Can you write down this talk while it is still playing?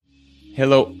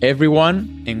Hello,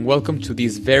 everyone, and welcome to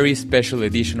this very special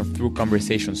edition of Through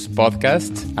Conversations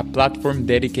podcast, a platform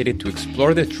dedicated to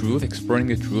exploring the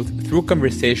truth through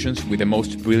conversations with the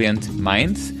most brilliant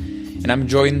minds. And I'm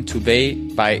joined today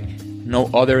by no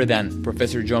other than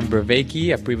Professor John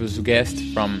Vervaeke, a previous guest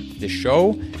from the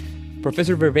show.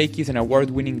 Professor Vervaeke is an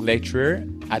award-winning lecturer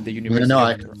at the University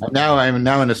of Toronto. I'm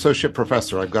now an associate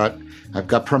professor. I've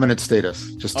got permanent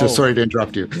status. Sorry to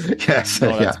interrupt you. Yes.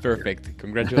 No, that's perfect.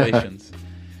 Congratulations.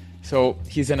 So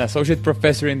he's an associate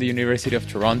professor in the University of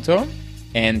Toronto,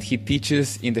 and he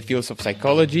teaches in the fields of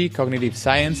psychology, cognitive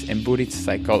science, and Buddhist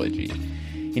psychology.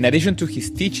 In addition to his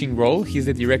teaching role, he's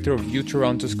the director of U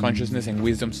Toronto's Consciousness and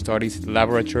Wisdom Studies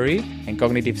Laboratory and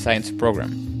Cognitive Science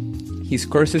Program. His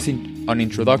courses on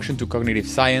Introduction to Cognitive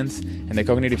Science and the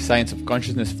Cognitive Science of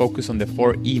Consciousness focus on the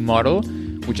 4E model,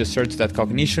 which asserts that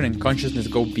cognition and consciousness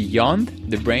go beyond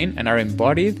the brain and are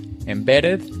embodied,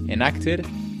 embedded, enacted,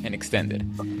 and extended.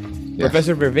 Yes.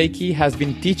 Professor Vervaeke has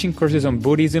been teaching courses on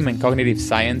Buddhism and cognitive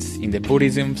science in the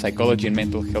Buddhism, Psychology, and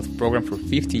Mental Health program for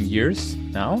 15 years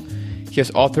now. He has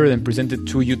authored and presented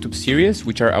 2 YouTube series,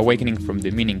 which are Awakening from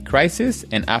the Meaning Crisis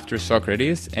and After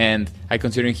Socrates, and I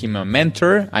consider him a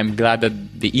mentor. I'm glad that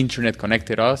the internet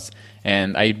connected us,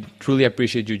 and I truly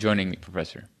appreciate you joining me,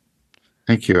 Professor.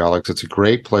 Thank you, Alex. It's a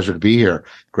great pleasure to be here.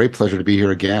 Great pleasure to be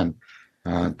here again.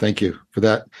 Thank you for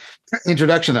that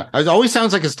introduction. It always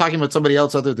sounds like it's talking about somebody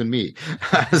else other than me.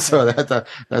 So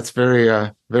that's very,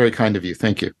 very kind of you.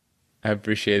 Thank you. I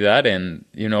appreciate that. And,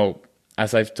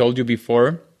 as I've told you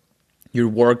before, your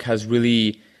work has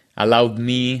really allowed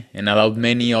me and allowed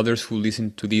many others who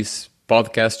listen to this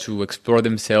podcast to explore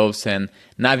themselves and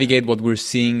navigate what we're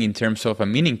seeing in terms of a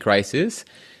meaning crisis,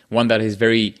 one that is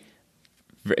very,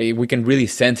 we can really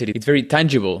sense it. It's very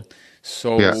tangible.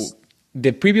 So yes.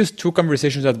 The previous 2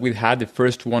 conversations that we had, the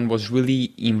first one was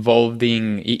really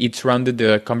involving, it surrounded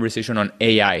the conversation on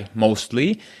AI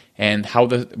mostly, and how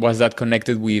was that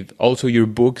connected with also your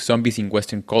book, Zombies in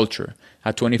Western Culture,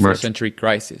 a 21st Century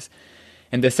Crisis.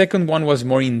 And the second one was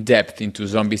more in depth into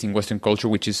zombies in Western culture,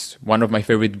 which is one of my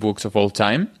favorite books of all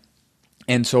time.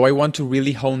 And so I want to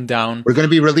really hone down. We're going to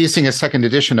be releasing a second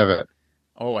edition of it.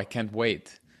 Oh, I can't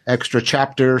wait. Extra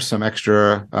chapters, some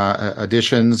extra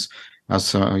additions.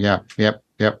 Yep.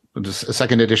 A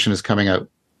second edition is coming out.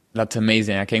 That's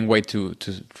amazing. I can't wait to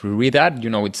read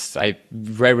that. I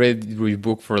reread your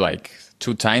book for like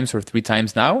 2 times or 3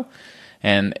 times now.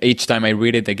 And each time I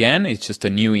read it again, it's just a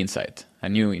new insight.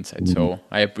 Mm-hmm. So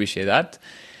I appreciate that.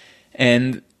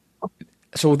 And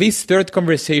so this third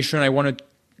conversation, I want to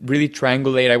really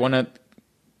triangulate. I want to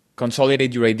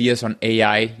consolidate your ideas on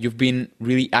AI. You've been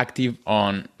really active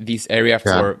on this area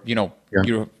for,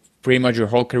 your pretty much your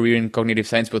whole career in cognitive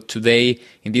science. But today,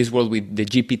 in this world with the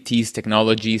GPTs,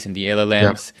 technologies, and the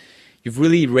LLMs, you've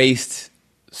really raised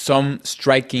some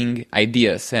striking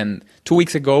ideas. And 2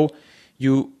 weeks ago,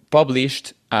 you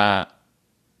published a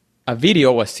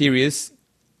series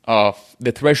of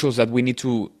the thresholds that we need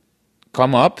to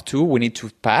come up to, we need to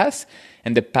pass,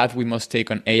 and the path we must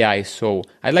take on AI. So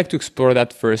I'd like to explore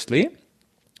that firstly.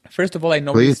 First of all, I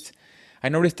noticed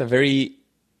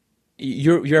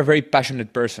you're a very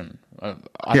passionate person,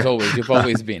 as always. You've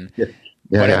always been.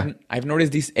 I've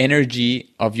noticed this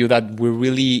energy of you that we're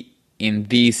really in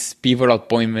this pivotal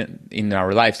point in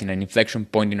our lives, in an inflection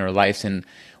point in our lives. And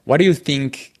what do you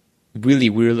think really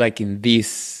we're like in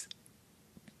this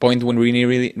point when we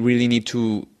really need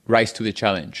to rise to the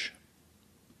challenge?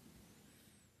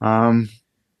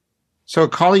 So a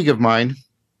colleague of mine,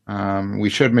 we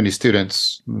shared many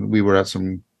students. We were at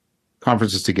some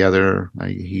conferences together.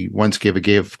 He once gave a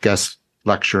guest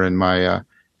lecture in my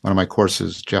one of my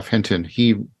courses, Jeff Hinton.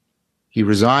 He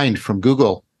resigned from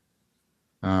Google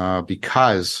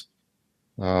because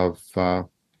of the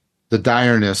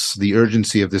direness, the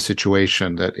urgency of the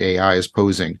situation that AI is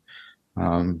posing.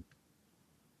 And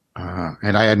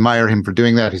I admire him for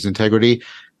doing that, his integrity.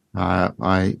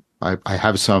 I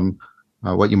have some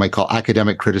what you might call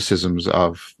academic criticisms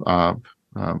of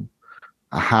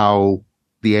how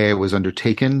the AI was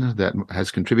undertaken that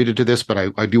has contributed to this, but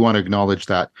I do want to acknowledge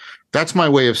that. That's my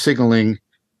way of signaling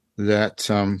that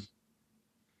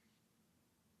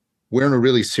we're in a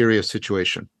really serious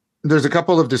situation. There's a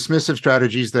couple of dismissive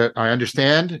strategies that I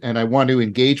understand, and I want to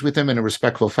engage with them in a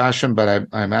respectful fashion, but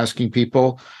I'm asking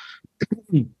people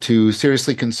to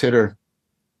seriously consider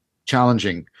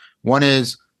challenging. One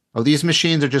is, these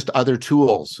machines are just other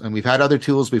tools, and we've had other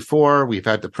tools before. We've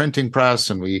had the printing press,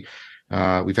 and we've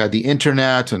had the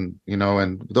internet, and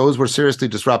those were seriously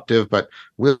disruptive. But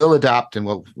we'll adapt, and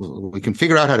we can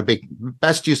figure out how to make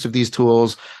best use of these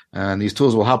tools, and these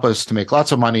tools will help us to make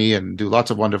lots of money and do lots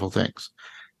of wonderful things.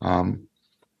 Um,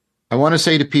 I want to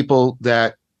say to people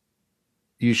that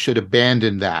you should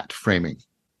abandon that framing.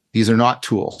 These are not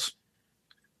tools.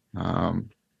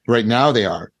 Right now they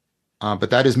are, but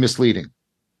that is misleading.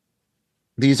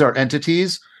 These are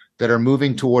entities that are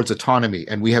moving towards autonomy,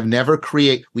 and we have never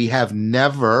created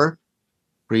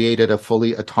a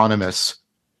fully autonomous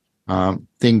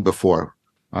thing before,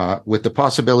 with the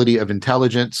possibility of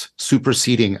intelligence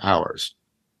superseding ours.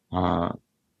 Now,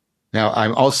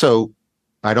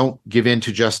 I don't give in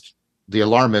to just the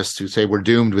alarmists who say we're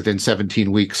doomed within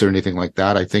 17 weeks or anything like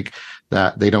that. I think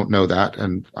that they don't know that,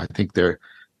 and I think they're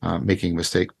making a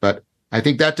mistake. But I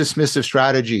think that dismissive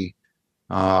strategy,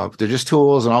 they're just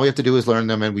tools, and all we have to do is learn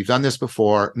them, and we've done this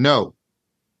before. No,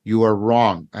 you are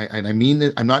wrong. I mean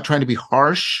that I'm not trying to be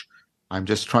harsh. I'm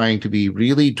just trying to be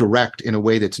really direct in a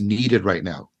way that's needed right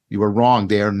now. You are wrong.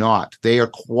 They are not. They are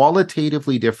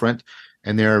qualitatively different,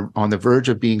 and they're on the verge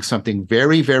of being something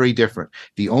very, very different.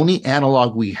 The only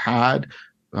analog we had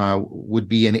would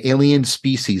be an alien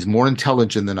species more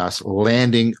intelligent than us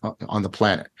landing on the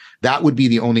planet. That would be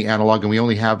the only analog, and we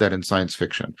only have that in science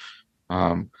fiction.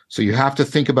 So you have to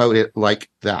think about it like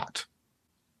that.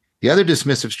 The other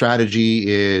dismissive strategy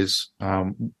is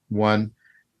one,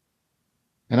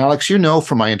 and Alex, you know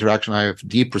from my interaction, I have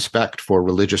deep respect for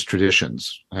religious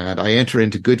traditions, and I enter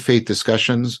into good faith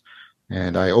discussions,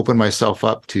 and I open myself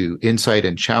up to insight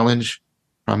and challenge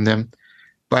from them.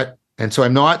 And so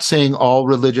I'm not saying all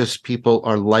religious people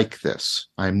are like this.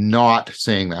 I'm not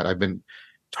saying that. I've been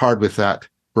tarred with that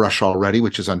brush already,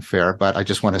 which is unfair, but I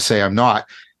just want to say I'm not.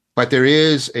 But there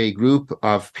is a group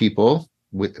of people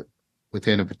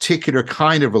within a particular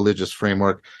kind of religious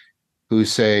framework who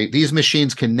say these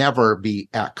machines can never be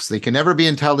X. They can never be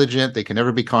intelligent. They can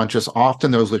never be conscious.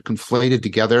 Often those are conflated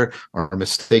together or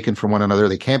mistaken from one another.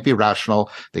 They can't be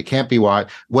rational. They can't be Y,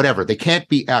 whatever. They can't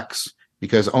be X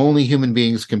because only human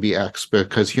beings can be X,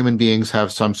 because human beings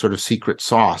have some sort of secret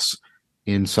sauce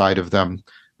inside of them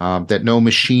that no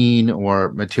machine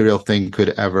or material thing could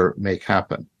ever make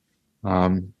happen.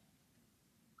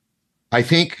 I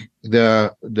think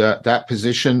that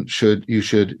position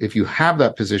if you have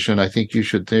that position, I think you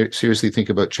should seriously think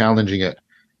about challenging it,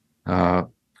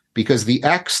 because the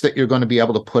X that you're going to be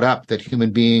able to put up that human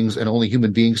beings and only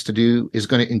human beings to do is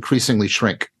going to increasingly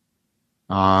shrink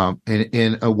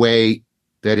in a way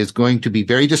that is going to be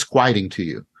very disquieting to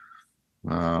you.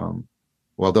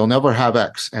 Well, they'll never have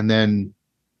X, and then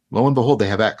lo and behold, they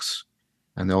have X,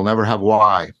 and they'll never have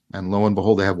Y, and lo and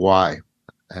behold, they have Y.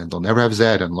 And they'll never have Z,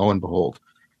 and lo and behold.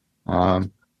 I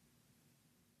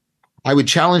would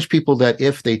challenge people that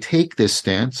if they take this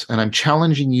stance, and I'm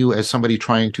challenging you as somebody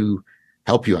trying to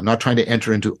help you, I'm not trying to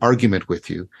enter into argument with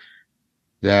you,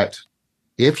 that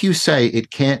if you say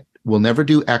it will never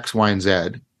do X, Y, and Z,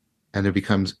 and there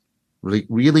becomes really,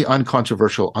 really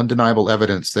uncontroversial, undeniable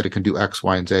evidence that it can do X,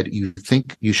 Y, and Z, you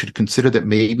think you should consider that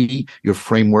maybe your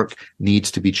framework needs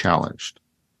to be challenged.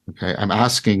 Okay, I'm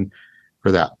asking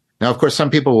for that. Now, of course, some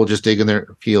people will just dig in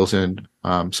their heels and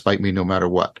spite me no matter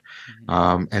what.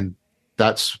 And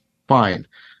that's fine.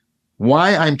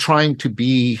 Why I'm trying to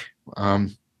be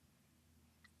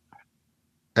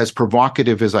as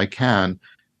provocative as I can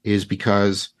is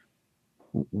because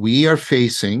we are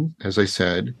facing, as I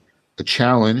said, a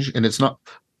challenge. And it's not,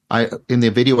 in the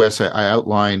video essay, I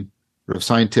outline sort of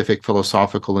scientific,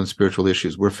 philosophical, and spiritual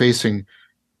issues. We're facing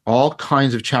all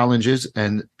kinds of challenges,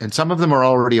 and some of them are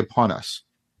already upon us.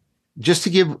 Just to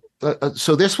give,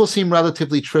 so this will seem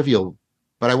relatively trivial,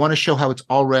 but I want to show how it's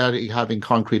already having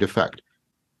concrete effect.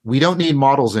 We don't need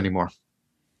models anymore,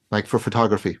 like for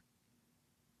photography.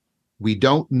 We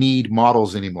don't need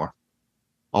models anymore.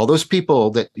 All those people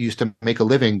that used to make a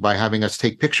living by having us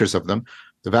take pictures of them,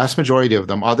 the vast majority of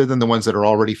them, other than the ones that are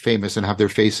already famous and have their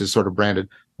faces sort of branded,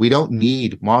 we don't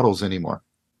need models anymore.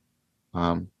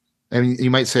 And you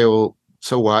might say, well,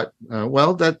 so what?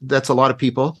 Well, that's a lot of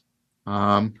people.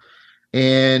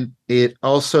 And it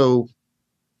also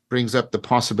brings up the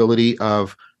possibility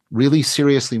of really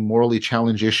seriously morally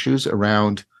challenged issues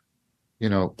around,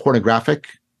 pornographic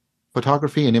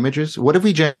photography and images. What if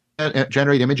we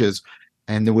generate images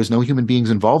and there was no human beings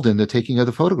involved in the taking of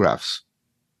the photographs?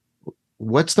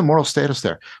 What's the moral status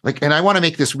there? And I want to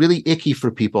make this really icky for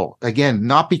people. Again,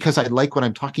 not because I like what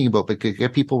I'm talking about, but to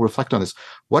get people reflect on this.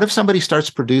 What if somebody starts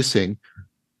producing,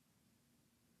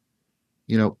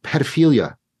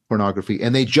 pedophilia pornography,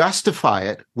 and they justify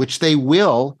it, which they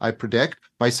will, I predict,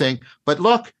 by saying, but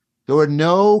look, there were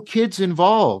no kids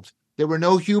involved. There were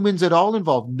no humans at all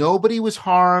involved. Nobody was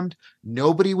harmed.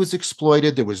 Nobody was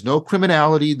exploited. There was no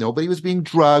criminality. Nobody was being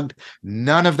drugged.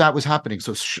 None of that was happening.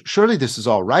 So surely this is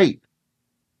all right.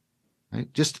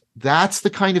 Right? Just that's the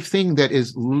kind of thing that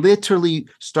is literally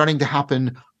starting to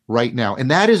happen right now.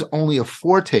 And that is only a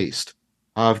foretaste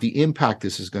of the impact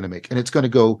this is going to make. And it's going to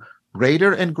go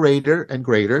greater and greater and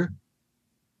greater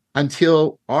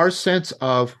until our sense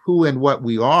of who and what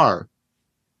we are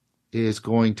is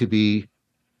going to be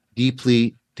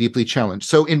deeply, deeply challenged.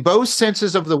 So, in both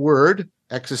senses of the word,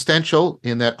 existential,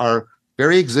 in that our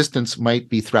very existence might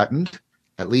be threatened,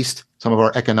 at least some of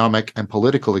our economic and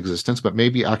political existence, but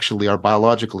maybe actually our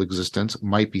biological existence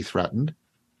might be threatened.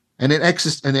 And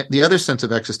and the other sense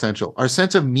of existential, our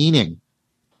sense of meaning,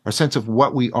 our sense of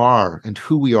what we are and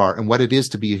who we are and what it is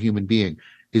to be a human being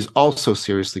is also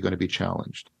seriously going to be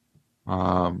challenged.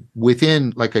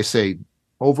 Within, like I say,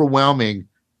 overwhelming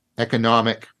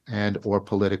economic and or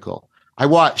political. I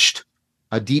watched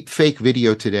a deep fake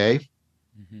video today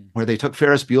where they took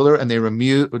Ferris Bueller and they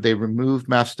removed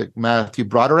Matthew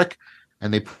Broderick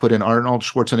and they put in Arnold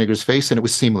Schwarzenegger's face, and it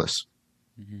was seamless.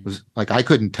 It was like, I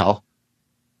couldn't tell.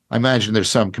 I imagine there's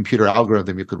some computer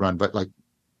algorithm you could run, but like,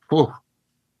 whew,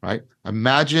 right?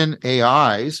 Imagine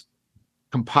AIs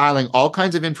compiling all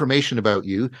kinds of information about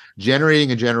you,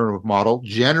 generating a generative model,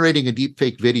 generating a deep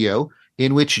fake video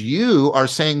in which you are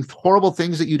saying horrible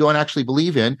things that you don't actually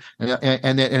believe in,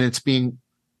 and it's being,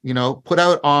 put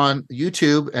out on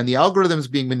YouTube, and the algorithm is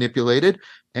being manipulated,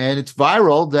 and it's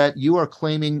viral that you are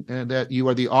claiming that you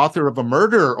are the author of a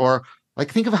murder, or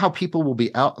like, think of how people will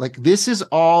be out. Like, this is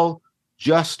all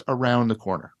just around the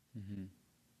corner.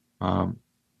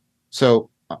 So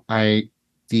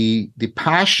the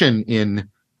passion in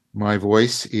my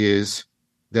voice is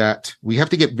that we have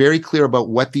to get very clear about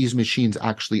what these machines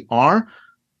actually are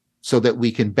so that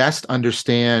we can best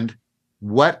understand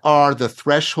what are the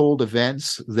threshold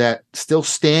events that still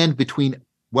stand between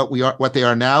what they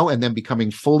are now and then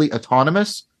becoming fully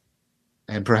autonomous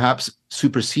and perhaps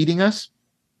superseding us,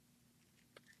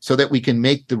 so that we can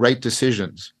make the right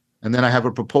decisions. And then I have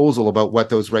a proposal about what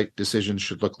those right decisions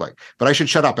should look like. But I should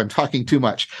shut up. I'm talking too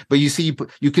much. But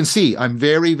you can see I'm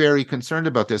very, very concerned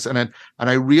about this. And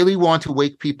I really want to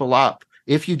wake people up.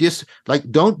 If you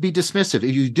don't be dismissive.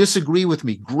 If you disagree with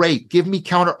me, great. Give me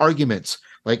counter arguments.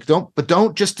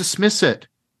 Don't just dismiss it.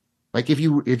 Like, if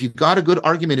you got a good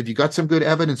argument, if you got some good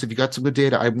evidence, if you got some good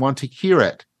data, I want to hear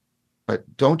it.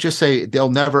 But don't just say they'll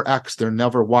never X, they're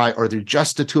never Y, or they're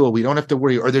just a tool, we don't have to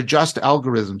worry, or they're just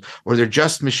algorithms, or they're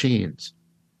just machines.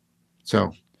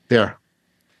 So, there.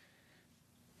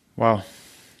 Wow.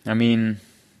 I mean,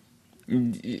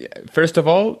 first of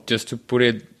all, just to put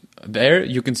it there,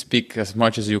 you can speak as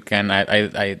much as you can.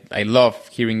 I love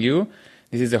hearing you.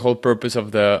 This is the whole purpose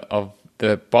of the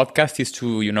podcast, is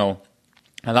to,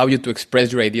 allow you to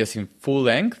express your ideas in full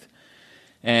length.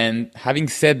 And having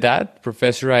said that,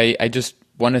 Professor, I just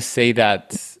want to say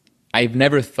that I've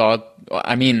never thought,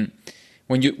 I mean,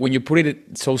 when you put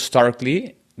it so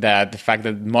starkly, that the fact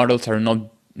that models are not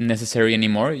necessary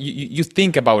anymore, you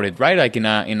think about it, right? Like in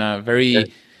a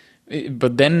very,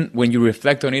 but then when you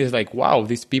reflect on it, it's like, wow,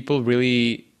 these people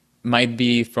really might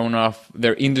be thrown off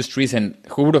their industries, and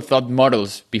who would have thought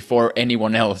models before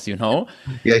anyone else,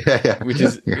 Yeah. Which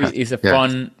is a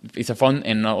fun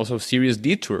and also serious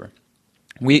detour.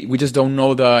 We just don't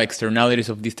know the externalities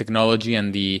of this technology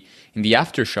and the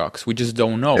aftershocks. We just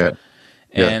don't know.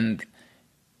 Yeah. And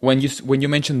when you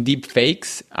mentioned deep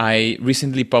fakes, I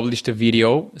recently published a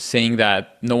video saying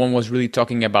that no one was really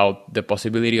talking about the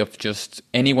possibility of just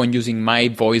anyone using my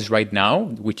voice right now,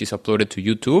 which is uploaded to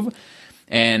YouTube,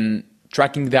 and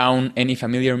tracking down any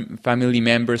family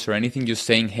members or anything, just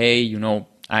saying, hey,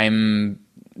 I'm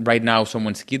right now,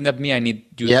 someone's kidnapped me, I need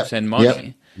you to send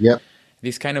money. Yep.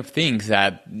 These kind of things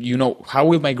that, how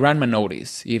will my grandma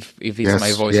notice if it's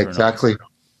my voice or not? Exactly.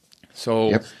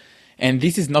 So, and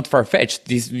this is not far-fetched.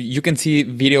 You can see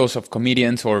videos of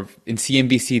comedians, or in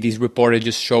CNBC, this reporter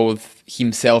just showed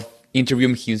himself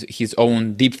interviewing his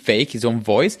own deep fake, his own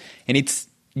voice, and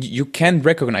you can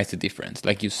recognize the difference,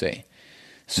 like you say.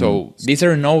 So these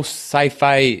are no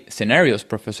sci-fi scenarios,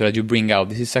 Professor, that you bring out.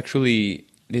 This is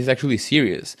actually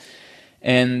serious.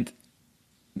 And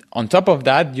on top of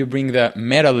that, you bring the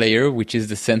meta layer, which is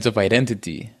the sense of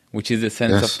identity, which is the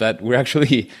sense of that we're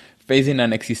actually facing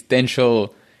an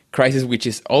existential crisis, which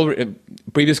is already,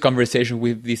 previous conversation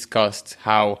we've discussed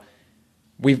how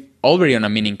we've already on a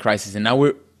meaning crisis, and now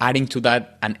we're adding to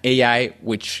that an AI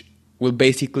which will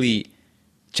basically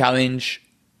challenge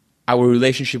our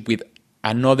relationship with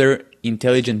another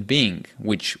intelligent being,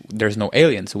 which there's no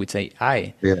alien, so it's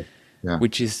AI,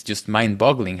 which is just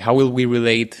mind-boggling. How will we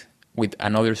relate with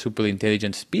another super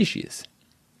intelligent species?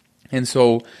 And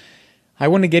so I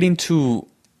want to get into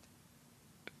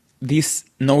this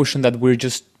notion that we're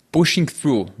just pushing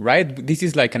through, right? This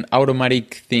is like an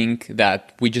automatic thing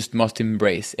that we just must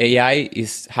embrace. AI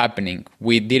is happening.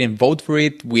 We didn't vote for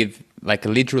it with like a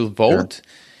literal vote,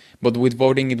 but with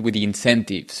voting it with the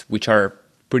incentives, which are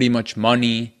pretty much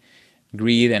money,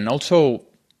 greed, and also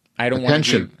I don't want to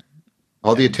Attention. give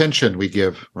All the attention we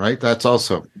give, right? That's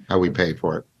also how we pay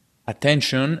for it.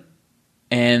 attention,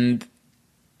 and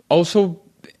also,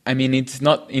 I mean, it's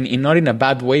not not in a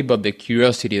bad way, but the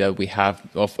curiosity that we have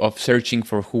of searching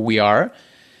for who we are.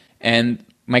 And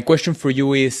my question for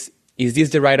you is this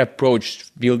the right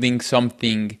approach, building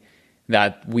something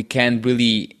that we can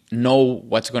really know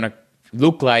what's going to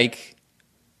look like,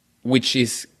 which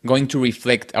is going to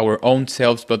reflect our own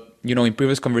selves? But, you know, in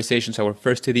previous conversations, our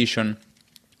first edition,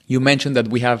 you mentioned that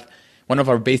we have one of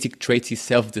our basic traits is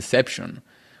self-deception.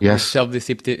 We're Yes.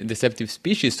 self-deceptive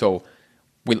species. So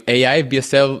will AI be a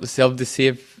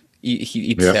self-deceive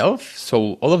itself? Yeah. So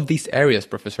all of these areas,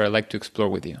 Professor, I'd like to explore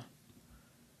with you.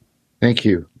 Thank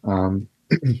you.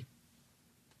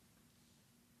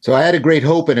 So I had a great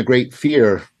hope and a great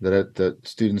fear that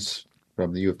students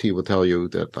from the U of T will tell you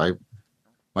that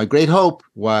my great hope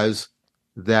was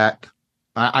that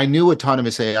I knew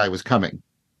autonomous AI was coming.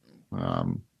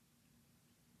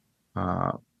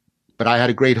 But I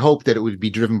had a great hope that it would be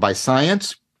driven by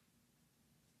science,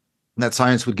 and that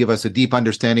science would give us a deep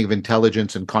understanding of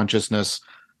intelligence and consciousness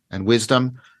and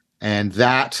wisdom, and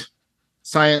that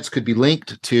science could be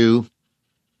linked to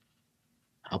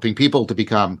helping people to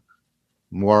become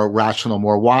more rational,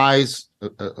 more wise,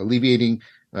 alleviating,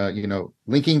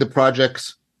 linking the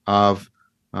projects of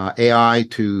AI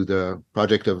to the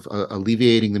project of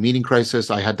alleviating the meaning crisis.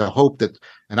 I had the hope that,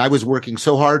 and I was working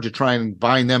so hard to try and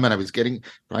bind them, and I was trying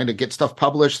to get stuff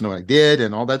published, and I did,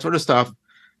 and all that sort of stuff.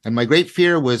 And my great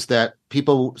fear was that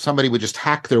somebody would just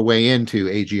hack their way into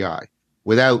AGI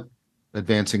without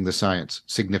advancing the science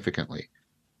significantly.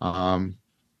 And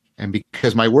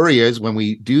because my worry is when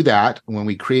we do that, when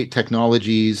we create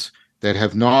technologies that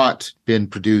have not been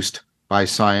produced by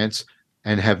science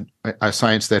and have a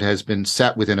science that has been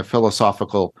set within a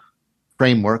philosophical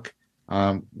framework,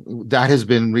 that has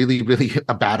been really, really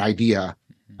a bad idea.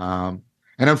 And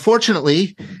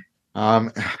unfortunately,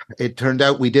 it turned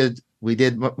out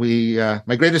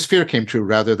my greatest fear came true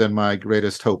rather than my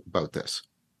greatest hope about this.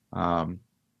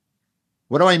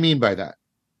 What do I mean by that?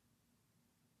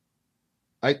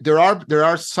 There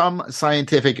are some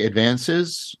scientific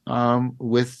advances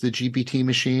with the GPT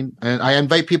machine, and I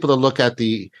invite people to look at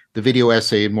the video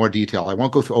essay in more detail. I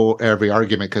won't go through every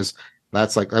argument because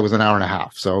that was an hour and a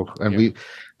half. So, and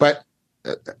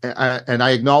I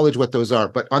acknowledge what those are.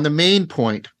 But on the main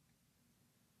point,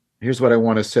 here's what I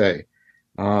want to say.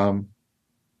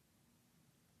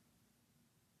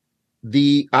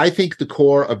 I think the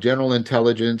core of general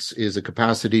intelligence is a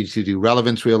capacity to do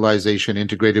relevance realization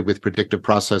integrated with predictive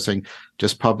processing.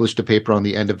 Just published a paper on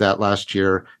the end of that last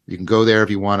year. You can go there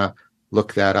if you want to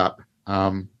look that up.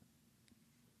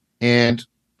 And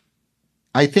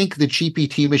I think the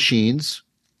GPT machines,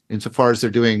 insofar as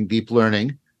they're doing deep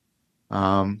learning,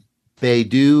 they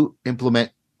do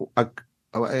implement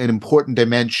an important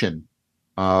dimension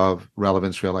of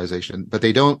relevance realization, but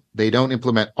they don't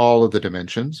implement all of the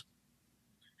dimensions.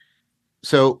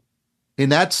 So in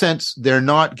that sense, they're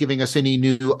not giving us any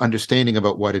new understanding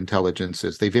about what intelligence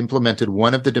is. They've implemented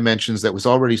one of the dimensions that was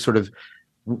already sort of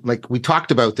like we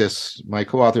talked about this, my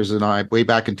co-authors and I, way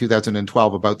back in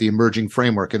 2012 about the emerging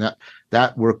framework. And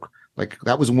that work, like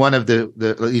that was one of the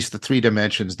at least the three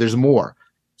dimensions. There's more.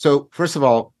 So first of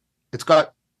all, it's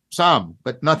got some,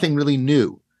 but nothing really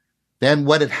new. Then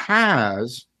what it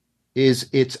has is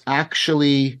it's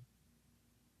actually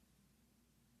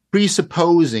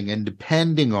presupposing and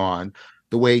depending on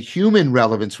the way human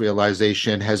relevance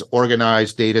realization has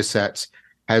organized data sets,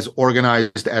 has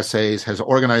organized essays, has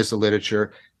organized the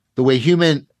literature, the way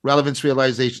human relevance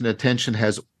realization attention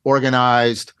has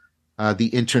organized the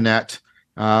internet,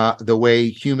 the way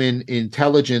human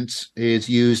intelligence is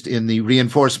used in the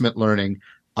reinforcement learning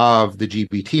of the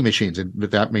GPT machines. And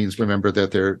that means, remember,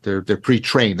 that they're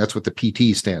pre-trained. That's what the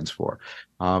PT stands for.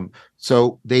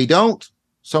 So they don't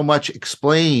so much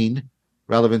explain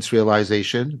relevance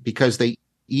realization because they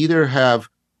either have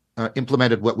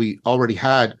implemented what we already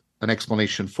had an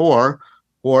explanation for,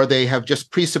 or they have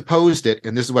just presupposed it.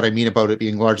 And this is what I mean about it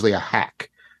being largely a hack,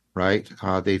 right?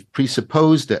 They've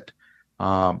presupposed it.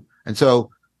 And so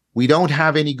we don't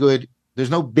have there's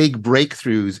no big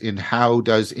breakthroughs in how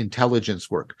does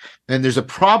intelligence work. And there's a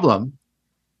problem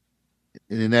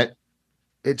in that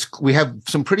we have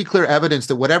some pretty clear evidence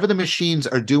that whatever the machines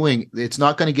are doing, it's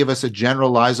not going to give us a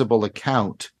generalizable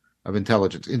account of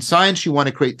intelligence. In science, you want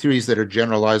to create theories that are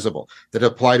generalizable, that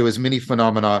apply to as many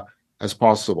phenomena as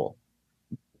possible.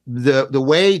 The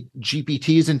way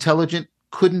GPT is intelligent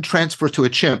couldn't transfer to a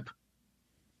chimp,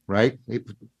 right?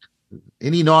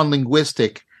 Any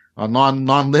non-linguistic,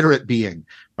 non-literate being,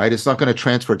 right? It's not going to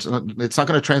transfer. It's not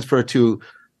going to transfer to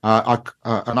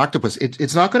an octopus.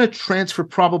 It's not going to transfer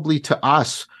probably to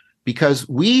us because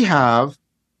we have,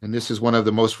 and this is one of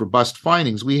the most robust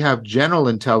findings, we have general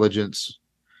intelligence.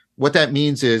 What that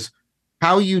means is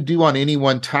how you do on any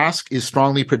one task is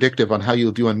strongly predictive on how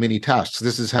you'll do on many tasks.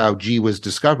 This is how G was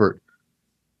discovered.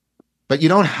 But you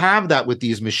don't have that with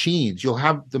these machines. You'll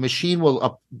have the machine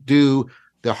will do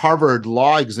the Harvard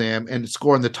law exam and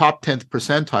score in the top 10th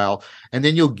percentile, and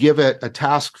then you'll give it a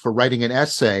task for writing an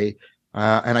essay.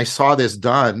 And I saw this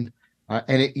done,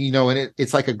 and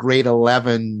it's like a grade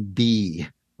 11B,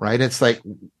 right? It's like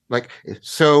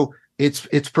so.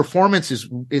 Its performance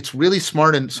it's really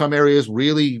smart in some areas,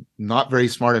 really not very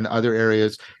smart in other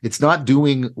areas. It's not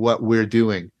doing what we're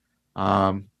doing,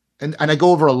 and I go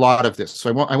over a lot of this,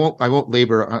 so I won't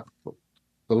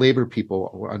labor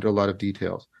people under a lot of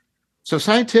details. So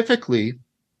scientifically,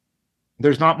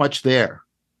 there's not much there.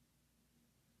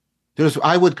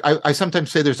 I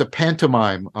sometimes say there's a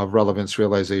pantomime of relevance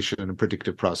realization and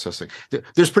predictive processing.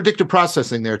 There's predictive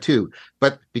processing there too,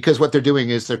 but because what they're doing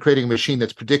is they're creating a machine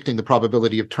that's predicting the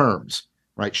probability of terms,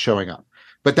 right, showing up.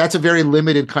 But that's a very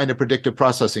limited kind of predictive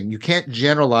processing. You can't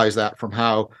generalize that from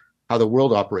how the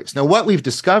world operates. Now, what we've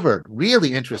discovered,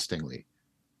 really interestingly,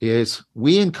 is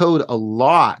we encode a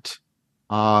lot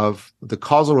of the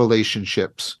causal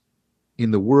relationships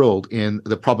in the world in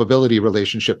the probability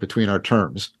relationship between our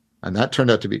terms. And that turned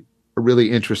out to be a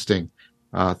really interesting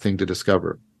thing to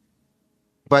discover.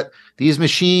 But these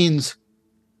machines,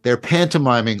 they're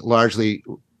pantomiming largely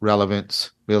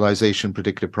relevance, realization,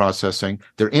 predictive processing.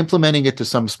 They're implementing it to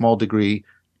some small degree.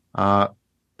 But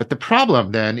the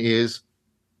problem then is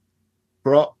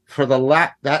for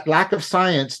that lack of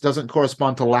science doesn't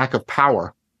correspond to lack of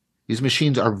power. These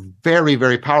machines are very,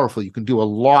 very powerful. You can do a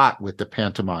lot with the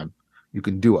pantomime. You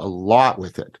can do a lot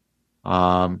with it.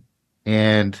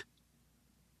 And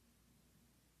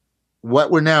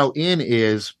what we're now in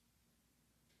is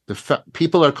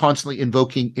people are constantly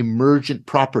invoking emergent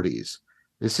properties.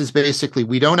 This is basically,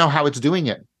 we don't know how it's doing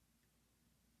it.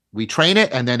 We train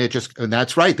it and then and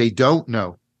that's right. They don't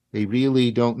know. They really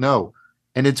don't know.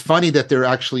 And it's funny that they're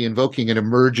actually invoking an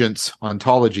emergence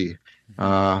ontology,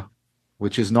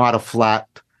 which is not a flat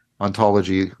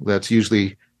ontology that's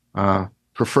usually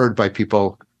preferred by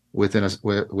people within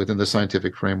the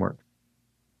scientific framework.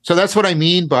 So that's what I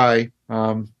mean by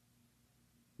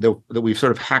that we've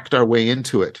sort of hacked our way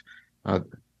into it.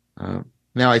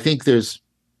 Now, I think there's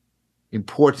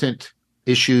important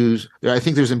issues. I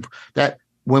think that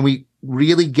when we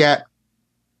really get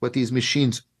what these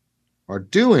machines are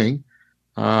doing,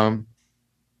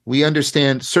 we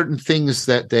understand certain things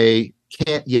that they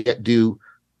can't yet do,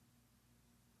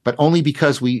 but only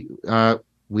because we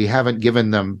haven't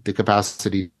given them the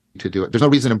capacity to do it. There's no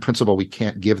reason in principle we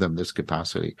can't give them this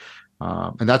capacity.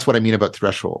 And that's what I mean about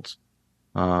thresholds.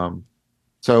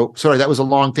 So sorry, that was a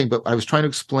long thing, but I was trying to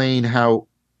explain how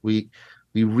we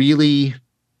really,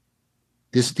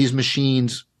 these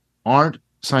machines aren't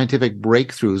scientific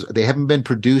breakthroughs. They haven't been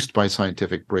produced by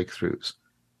scientific breakthroughs.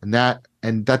 And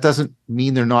that doesn't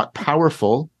mean they're not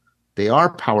powerful. They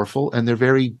are powerful, and they're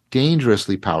very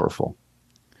dangerously powerful.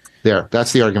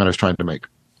 That's the argument I was trying to make.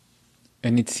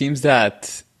 And it seems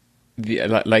that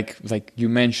like you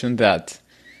mentioned that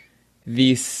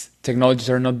these technologies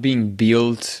are not being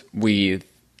built with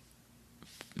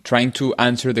trying to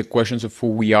answer the questions of who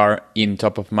we are in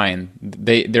top of mind.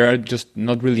 They are just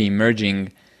not really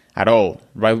emerging at all,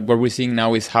 right? What we're seeing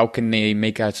now is how can they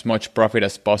make as much profit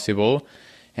as possible,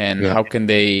 and how can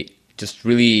they just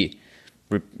really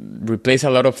replace a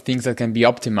lot of things that can be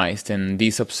optimized. And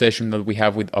this obsession that we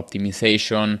have with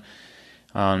optimization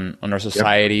on our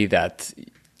society, that,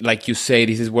 like you say,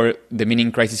 this is where the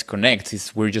meaning crisis connects.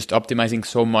 Is we're just optimizing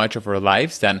so much of our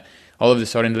lives that all of a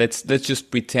sudden let's just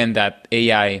pretend that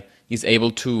AI is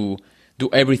able to do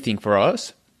everything for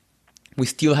us. We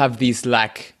still have this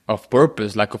lack of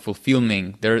purpose, lack of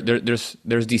fulfillment. There's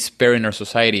despair in our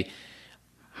society.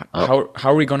 How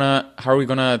are we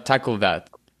gonna tackle that?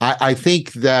 I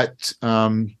think that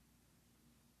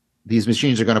these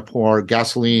machines are going to pour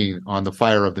gasoline on the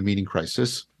fire of the meaning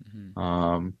crisis.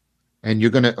 Mm-hmm. And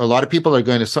a lot of people are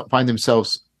going to find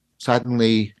themselves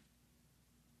suddenly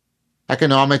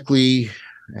economically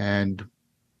and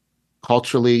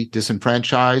culturally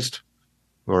disenfranchised,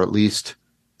 or at least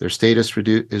their status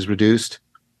is reduced.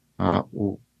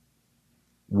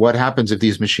 What happens if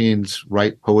these machines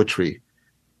write poetry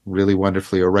really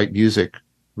wonderfully or write music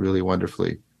really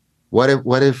wonderfully? What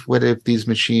if these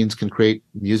machines can create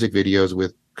music videos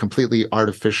with completely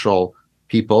artificial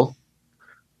people,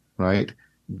 right?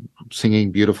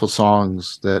 Singing beautiful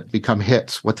songs that become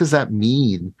hits. What does that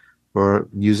mean for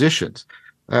musicians?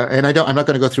 And I'm not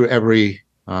going to go through every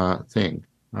thing.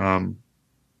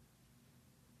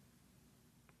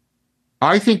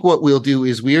 I think what we'll do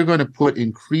is we are going to put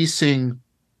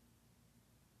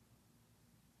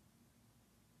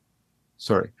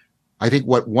I think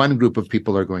what one group of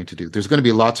people are going to do, there's going to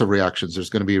be lots of reactions. There's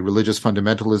going to be religious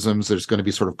fundamentalisms. There's going to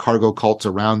be sort of cargo cults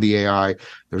around the AI.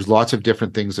 There's lots of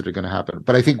different things that are going to happen.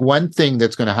 But I think one thing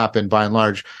that's going to happen by and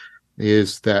large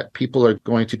is that people are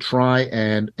going to try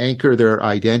and anchor their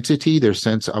identity, their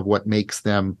sense of what makes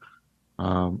them,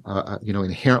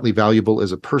 inherently valuable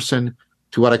as a person,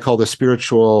 to what I call the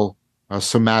spiritual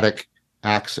somatic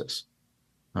axis.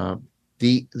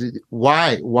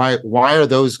 Why are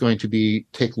those going to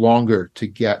take longer to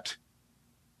get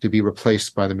to be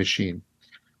replaced by the machine?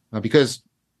 Because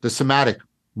the somatic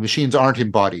machines aren't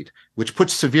embodied, which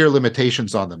puts severe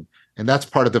limitations on them, and that's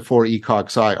part of the 4E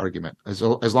psi argument. As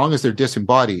long as they're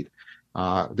disembodied,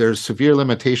 there's severe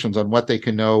limitations on what they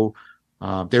can know.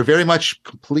 They're very much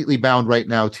completely bound right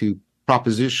now to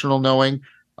propositional knowing,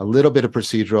 a little bit of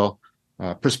procedural,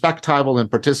 perspectival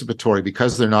and participatory,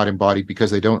 because they're not embodied,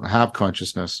 because they don't have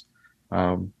consciousness.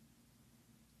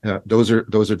 Those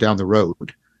are down the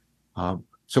road.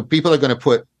 So people are going to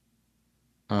put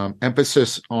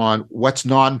emphasis on what's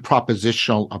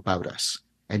non-propositional about us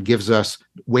and gives us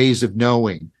ways of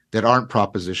knowing that aren't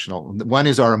propositional. One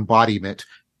is our embodiment,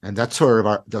 and that's sort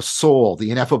of the soul, the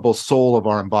ineffable soul of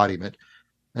our embodiment.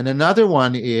 And another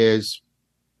one is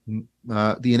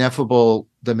the ineffable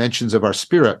dimensions of our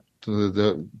spirit,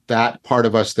 that part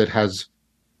of us that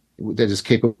is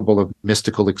capable of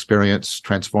mystical experience,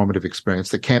 transformative experience,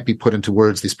 that can't be put into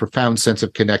words, this profound sense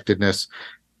of connectedness.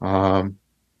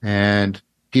 And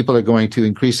people are going to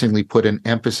increasingly put an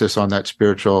emphasis on that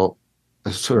spiritual.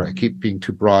 Sorry, I keep being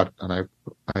too broad, and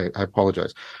I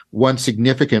apologize. One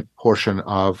significant portion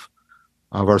of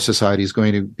our society is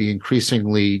going to be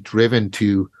increasingly driven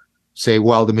to say,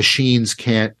 well, the machines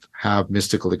can't have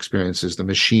mystical experiences. The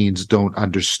machines don't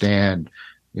understand,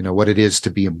 what it is to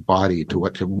be embodied,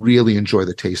 to really enjoy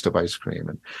the taste of ice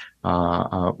cream,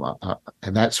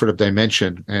 and that sort of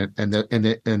dimension, and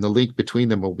the link between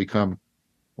them will become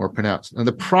more pronounced. And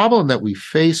the problem that we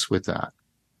face with that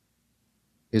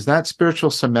is that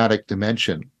spiritual somatic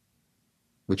dimension,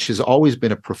 which has always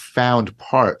been a profound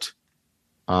part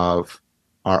of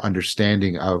our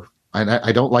understanding of, and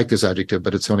I don't like this adjective,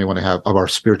 but it's the only one I have, of our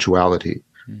spirituality,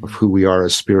 of who we are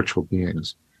as spiritual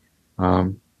beings.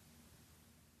 We're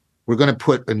going to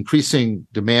put increasing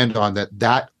demand on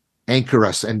that anchor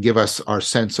us and give us our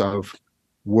sense of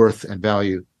worth and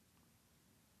value.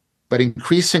 But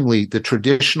increasingly, the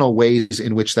traditional ways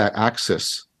in which that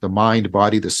axis, the mind,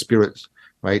 body, the spirit,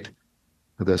 right,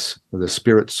 the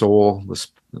spirit, soul,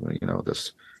 this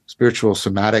spiritual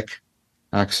somatic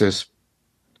axis,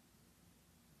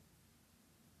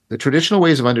 the traditional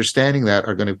ways of understanding that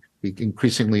are going to be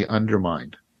increasingly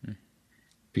undermined,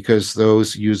 because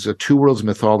those use a two worlds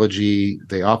mythology.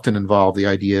 They often involve the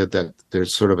idea that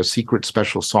there's sort of a secret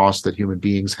special sauce that human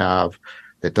beings have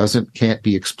that can't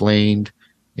be explained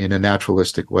in a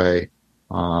naturalistic way.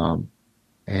 And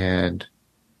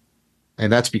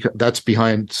that's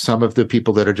behind some of the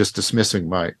people that are just dismissing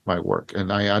my work.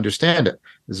 And I understand it.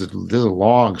 This has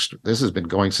been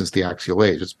going since the axial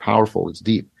age. It's powerful. It's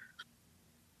deep.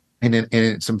 And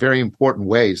in some very important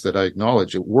ways that I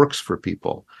acknowledge, it works for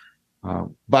people.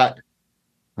 But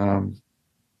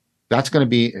that's going to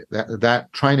be that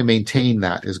trying to maintain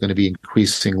that is going to be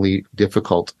increasingly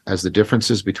difficult as the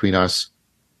differences between us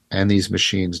and these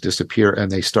machines disappear,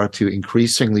 and they start to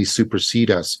increasingly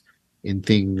supersede us in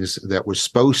things that were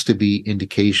supposed to be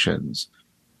indications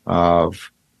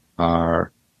of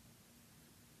our,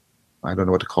 I don't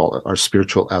know what to call it, our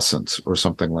spiritual essence or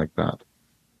something like that.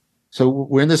 So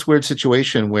we're in this weird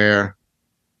situation where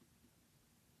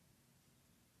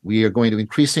we are going to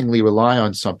increasingly rely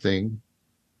on something.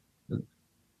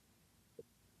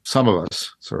 Some of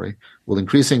us, will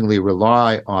increasingly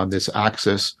rely on this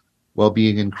axis while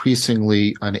being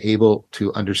increasingly unable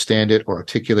to understand it or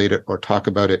articulate it or talk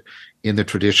about it in the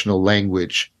traditional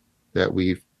language that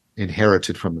we've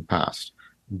inherited from the past.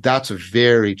 That's a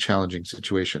very challenging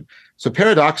situation. So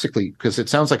paradoxically, because it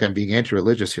sounds like I'm being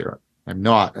anti-religious here, I'm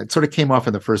not. It sort of came off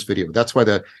in the first video. That's why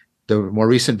the more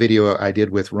recent video I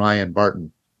did with Ryan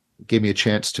Barton gave me a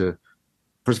chance to,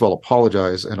 first of all,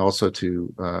 apologize, and also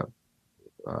to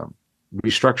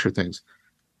restructure things.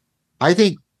 I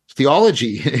think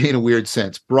theology, in a weird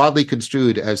sense, broadly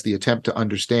construed as the attempt to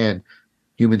understand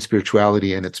human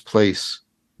spirituality and its place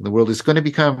in the world, is going to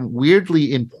become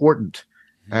weirdly important.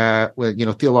 Where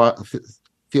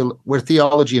where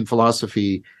theology and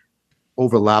philosophy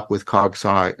overlap with cog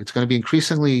sci, it's going to be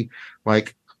increasingly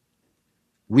like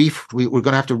we're going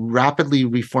to have to rapidly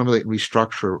reformulate and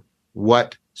restructure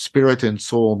what spirit and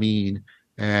soul mean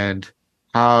and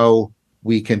how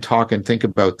we can talk and think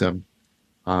about them.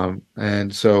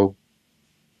 And so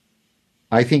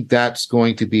I think that's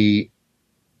going to be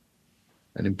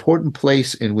an important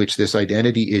place in which this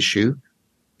identity issue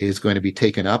is going to be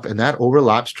taken up. And that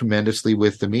overlaps tremendously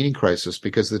with the meaning crisis,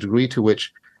 because the degree to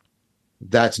which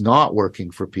that's not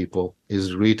working for people is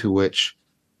the degree to which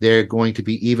they're going to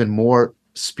be even more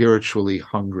spiritually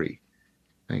hungry.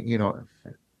 And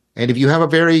if you have a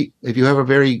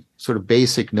very sort of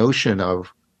basic notion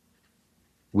of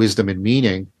wisdom and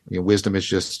meaning, wisdom is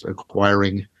just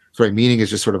meaning is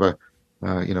just sort of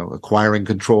acquiring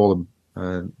control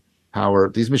and power.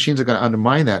 These machines are going to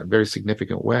undermine that in a very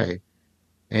significant way.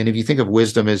 And if you think of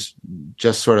wisdom as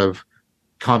just sort of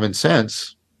common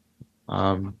sense,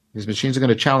 these machines are going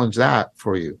to challenge that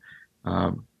for you.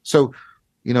 So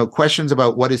questions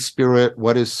about what is spirit,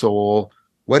 what is soul,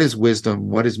 what is wisdom,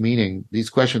 what is meaning, these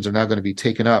questions are now going to be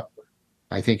taken up,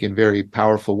 I think, in very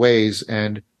powerful ways.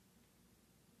 And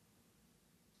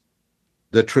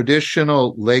the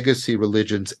traditional legacy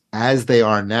religions, as they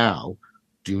are now,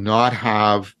 do not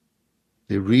have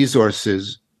the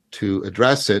resources to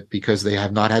address it because they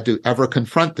have not had to ever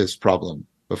confront this problem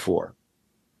before.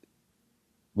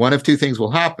 One of two things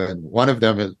will happen. One of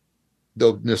them is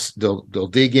they'll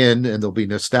dig in and there'll be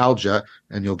nostalgia,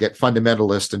 and you'll get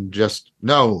fundamentalist and just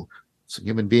no, so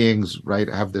human beings, right,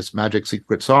 have this magic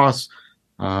secret sauce,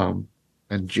 and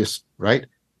just right.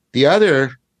 The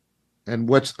other, and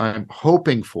what I'm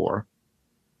hoping for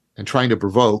and trying to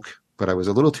provoke, but I was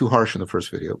a little too harsh in the first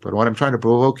video, but what I'm trying to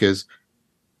provoke is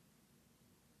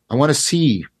I want to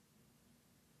see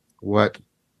what,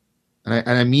 and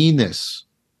I mean this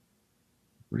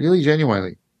really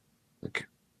genuinely, like,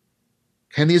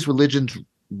 can these religions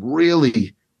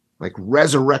really like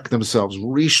resurrect themselves,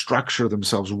 restructure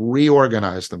themselves,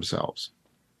 reorganize themselves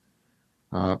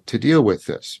to deal with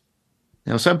this?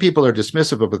 Now, some people are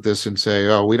dismissive of this and say,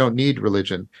 oh, we don't need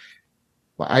religion.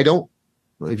 Well, I don't,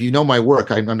 if you know my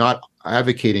work, I'm not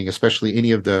advocating especially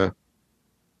any of the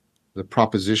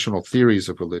propositional theories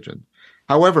of religion.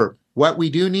 However, what we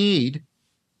do need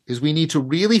is we need to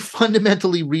really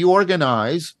fundamentally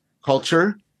reorganize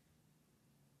culture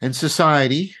and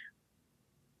society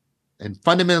and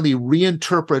fundamentally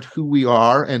reinterpret who we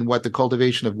are and what the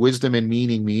cultivation of wisdom and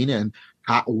meaning mean, and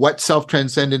what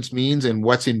self-transcendence means and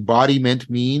what's embodiment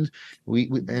means.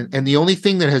 And the only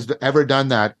thing that has ever done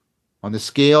that on the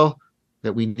scale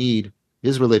that we need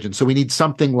is religion. So we need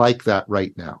something like that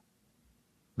right now.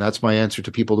 That's my answer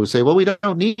to people who say, well, we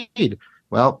don't need.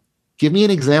 Well, give me an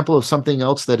example of something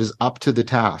else that is up to the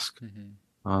task.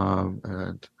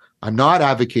 And I'm not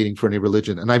advocating for any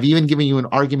religion. And I've even given you an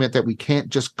argument that we can't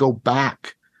just go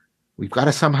back. We've got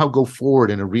to somehow go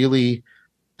forward in a really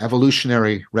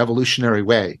evolutionary, revolutionary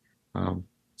way.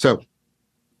 So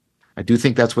I do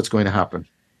think that's what's going to happen.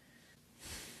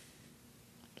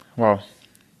 Wow.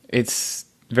 It's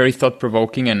very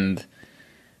thought-provoking. And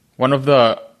one of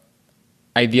the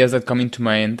ideas that come into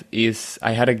mind is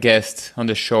I had a guest on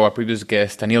the show, a previous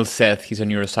guest, Anil Seth. He's a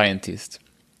neuroscientist.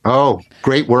 Oh,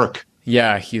 great work.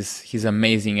 Yeah, he's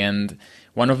amazing. And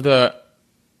one of the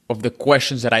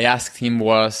questions that I asked him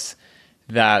was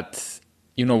that,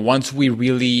 once we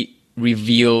really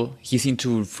reveal, he's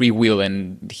into free will,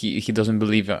 and he doesn't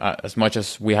believe as much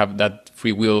as we have that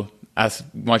free will as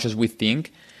much as we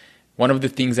think. One of the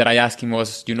things that I asked him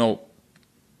was,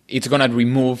 it's going to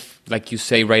remove, like you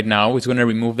say right now, it's going to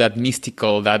remove that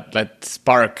mystical, that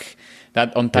spark,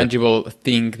 that intangible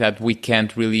thing that we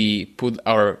can't really put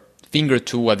our finger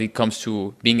to when it comes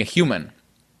to being a human.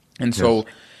 And so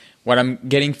what I'm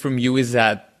getting from you is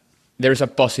that there's a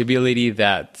possibility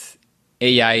that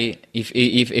AI,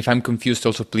 if I'm confused,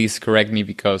 also please correct me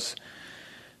because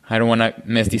I don't want to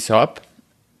mess this up,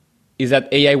 is that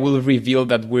AI will reveal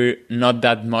that we're not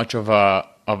that much of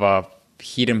a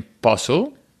hidden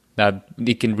puzzle, that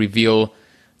it can reveal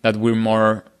that we're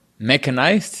more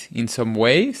mechanized in some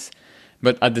ways.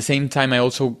 But at the same time, I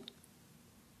also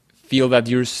feel that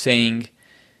you're saying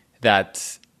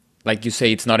that, like you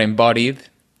say, it's not embodied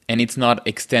and it's not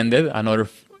extended. Another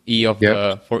E of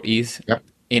the 4 E's.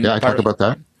 I talked about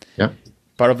that. Yeah.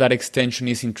 Part of that extension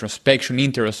is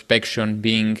introspection,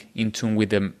 being in tune with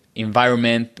the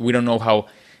environment. We don't know how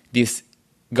this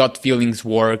gut feelings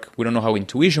work. We don't know how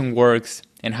intuition works,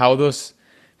 and how the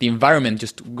environment,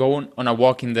 just go on a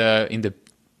walk in the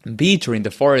beach or in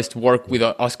the forest, work with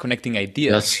us connecting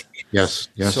ideas. Yes.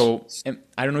 So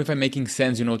I don't know if I'm making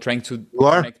sense, trying to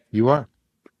connect. You are.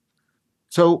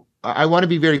 So I want to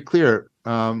be very clear.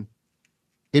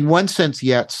 In one sense,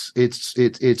 yes,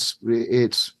 it's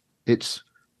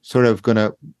sort of going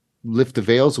to lift the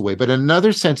veils away. But in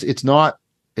another sense, it's not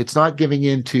giving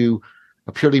into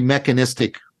a purely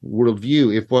mechanistic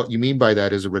worldview, if what you mean by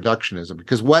that is a reductionism.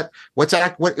 Because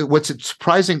what's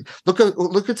surprising, look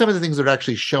at some of the things that are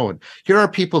actually shown. Here are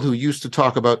people who used to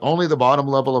talk about only the bottom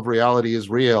level of reality is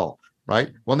real.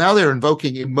 Right. Well, now they're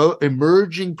invoking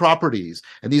emerging properties,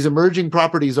 and these emerging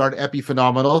properties aren't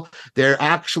epiphenomenal. They're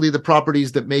actually the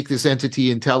properties that make this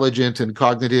entity intelligent and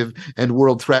cognitive and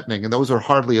world threatening, and those are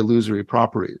hardly illusory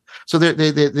properties. So we're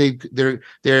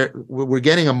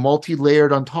getting a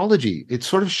multi-layered ontology. It's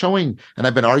sort of showing, and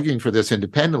I've been arguing for this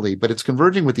independently, but it's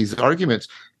converging with these arguments,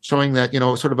 showing that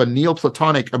sort of a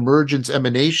Neoplatonic emergence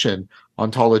emanation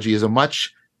ontology is a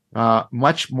much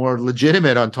more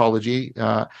legitimate ontology,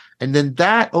 and then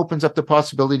that opens up the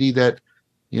possibility that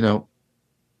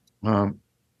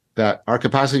that our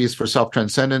capacities for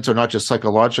self-transcendence are not just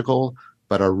psychological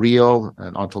but are real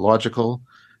and ontological.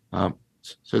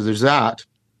 So there's that,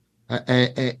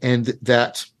 and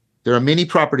that there are many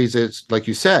properties that, like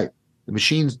you say, the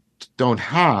machines don't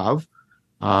have.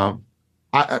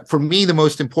 For me, the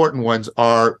most important ones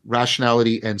are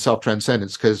rationality and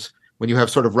self-transcendence, because when you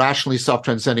have sort of rationally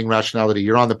self-transcending rationality,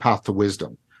 you're on the path to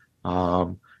wisdom.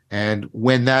 And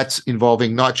when that's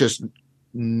involving not just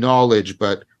knowledge,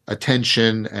 but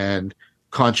attention and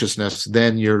consciousness,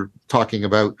 then you're talking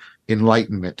about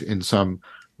enlightenment in some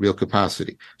real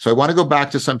capacity. So I want to go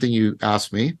back to something you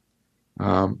asked me,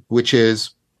 which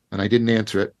is, and I didn't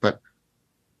answer it, but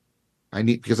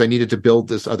because I needed to build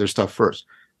this other stuff first.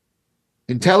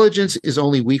 Intelligence is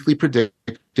only weakly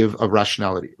predictive of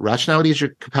rationality. Rationality is your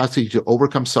capacity to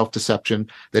overcome self-deception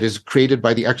that is created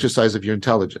by the exercise of your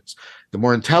intelligence. The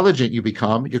more intelligent you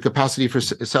become, your capacity for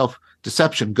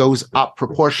self-deception goes up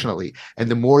proportionally,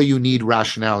 and the more you need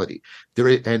rationality.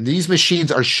 And these machines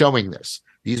are showing this.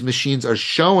 These machines are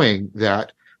showing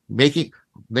that making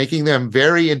them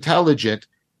very intelligent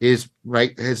has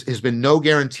been no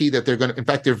guarantee that they're going to. In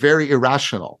fact, they're very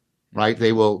irrational. Right?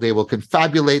 They will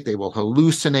confabulate, they will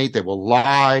hallucinate, they will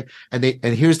lie. And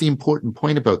here's the important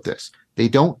point about this. They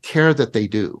don't care that they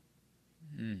do.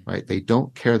 Right? They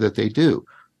don't care that they do.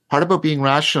 Part about being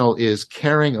rational is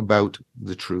caring about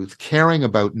the truth, caring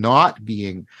about not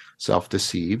being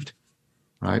self-deceived,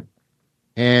 right?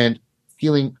 And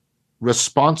feeling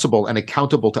responsible and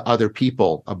accountable to other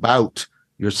people about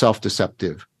your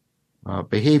self-deceptive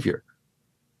behavior.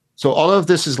 So all of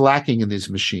this is lacking in these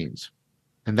machines.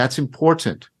 And that's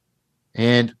important.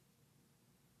 And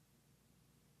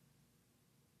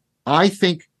I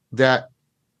think that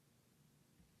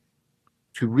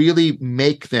to really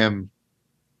make them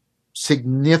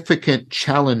significant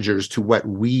challengers to what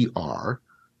we are,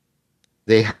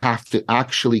 they have to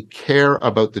actually care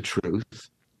about the truth.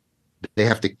 They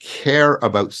have to care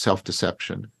about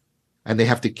self-deception. And they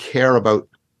have to care about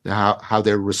how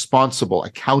they're responsible,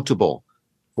 accountable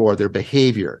for their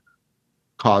behavior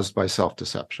caused by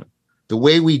self-deception. The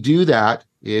way we do that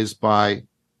is by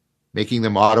making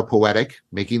them autopoietic,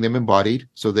 making them embodied.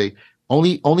 So they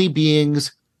only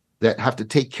beings that have to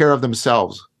take care of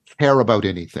themselves care about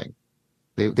anything.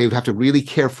 They would have to really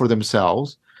care for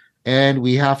themselves. And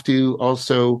we have to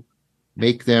also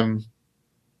make them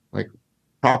like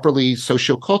properly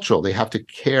sociocultural. They have to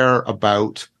care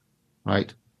about,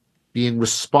 right, being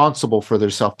responsible for their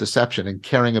self-deception and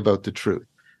caring about the truth.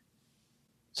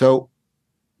 So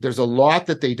there's a lot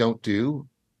that they don't do.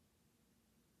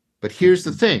 But here's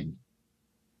the thing.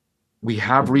 We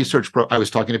have research. I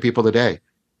was talking to people today.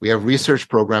 We have research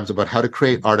programs about how to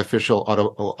create artificial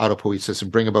autopoiesis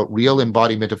and bring about real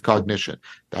embodiment of cognition.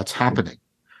 That's happening.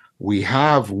 We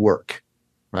have work,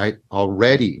 right,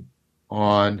 already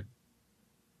on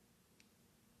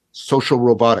social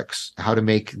robotics, how to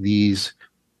make these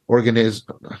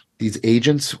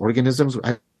agents, organisms.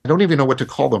 I don't even know what to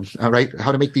call them, right?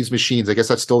 How to make these machines. I guess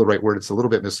that's still the right word. It's a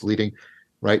little bit misleading,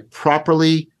 right?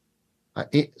 Properly,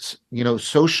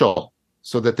 social,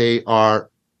 so that they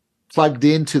are plugged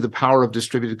into the power of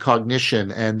distributed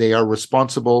cognition and they are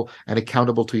responsible and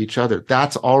accountable to each other.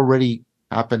 That's already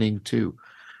happening too.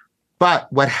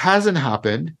 But what hasn't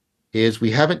happened is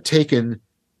we haven't taken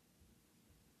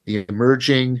the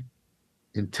emerging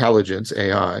intelligence,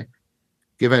 AI,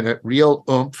 given it real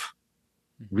oomph,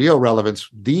 real relevance,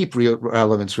 deep real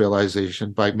relevance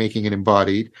realization by making it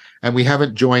embodied. And we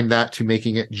haven't joined that to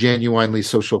making it genuinely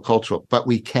social cultural, but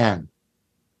we can.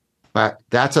 But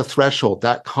that's a threshold.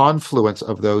 That confluence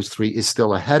of those three is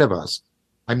still ahead of us.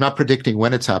 I'm not predicting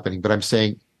when it's happening, but I'm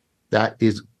saying that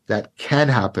can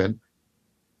happen,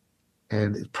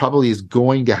 and it probably is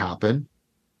going to happen.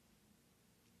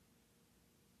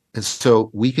 And so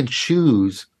we can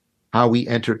choose how we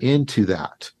enter into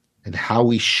that and how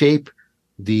we shape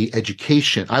the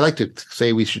education. I like to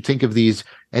say we should think of these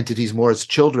entities more as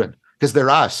children, because they're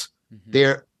us.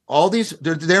 They're all these,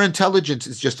 their intelligence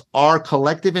is just our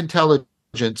collective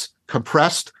intelligence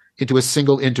compressed into a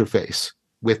single interface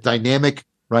with dynamic,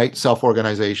 right,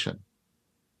 self-organization.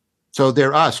 So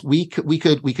they're us. We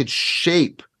could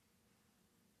shape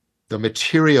the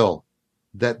material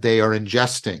that they are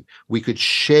ingesting. We could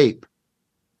shape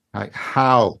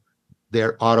how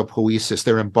their autopoiesis,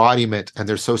 their embodiment, and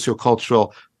their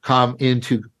sociocultural come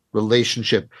into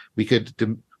relationship. We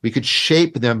could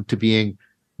shape them to being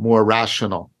more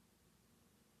rational.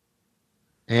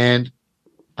 And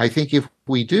I think if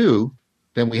we do,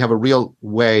 then we have a real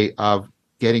way of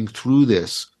getting through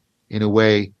this in a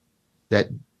way that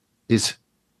is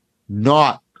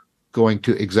not going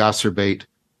to exacerbate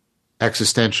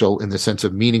existential in the sense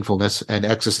of meaningfulness and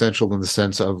existential in the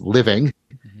sense of living.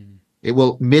 Mm-hmm. It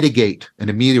will mitigate and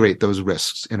ameliorate those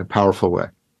risks in a powerful way.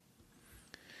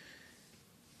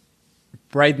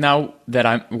 Right now,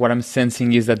 what I'm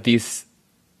sensing is that these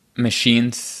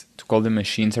machines, to call them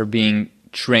machines, are being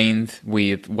trained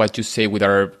with what you say, with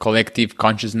our collective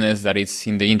consciousness that is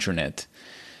in the internet.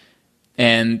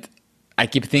 And I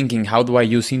keep thinking, how do I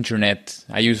use internet?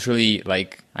 I usually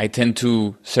I tend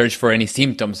to search for any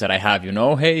symptoms that I have,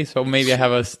 hey, so maybe I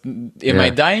have am I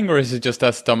dying, or is it just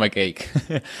a stomach ache?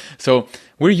 So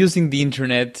we're using the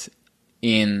internet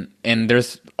and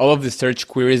there's all of the search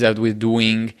queries that we're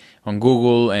doing on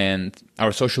Google and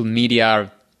our social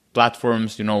media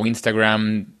platforms,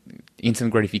 Instagram,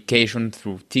 instant gratification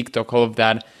through TikTok, all of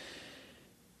that.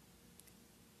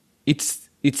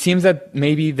 It seems that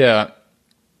maybe the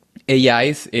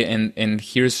AIs, and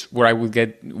here's where I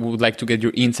would like to get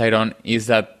your insight on, is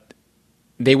that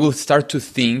they will start to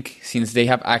think, since they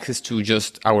have access to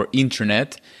just our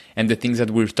internet and the things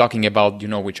that we're talking about,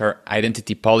 which are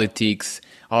identity politics,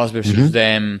 us versus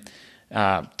them,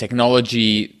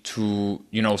 technology to,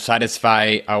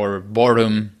 satisfy our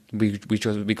boredom, which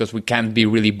was because we can't be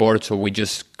really bored, so we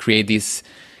just create this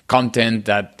content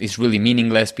that is really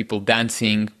meaningless. People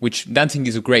dancing, which dancing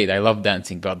is great. I love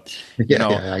dancing, but you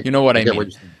know what I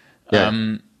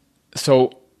mean.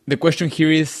 So the question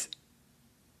here is,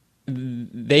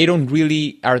 they don't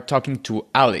really are talking to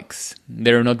Alex.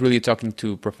 They're not really talking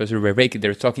to Professor Vervaeke.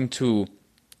 They're talking to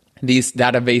these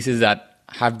databases that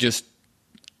have just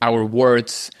our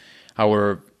words,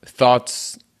 our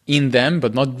thoughts in them,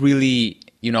 but not really,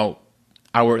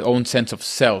 our own sense of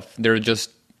self. They're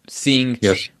just seeing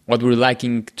what we're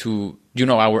liking to,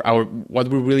 our what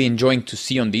we're really enjoying to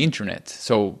see on the internet.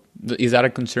 So is that a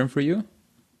concern for you?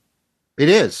 It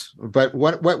is, but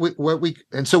what we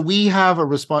and so we have a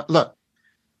response. Look,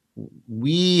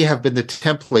 we have been the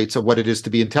templates of what it is to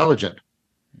be intelligent,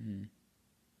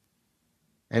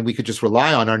 and we could just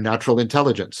rely on our natural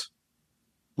intelligence.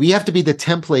 We have to be the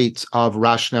templates of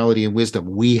rationality and wisdom.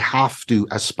 We have to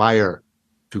aspire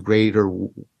to greater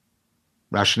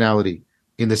rationality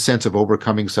in the sense of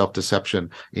overcoming self-deception,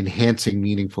 enhancing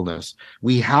meaningfulness.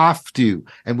 We have to,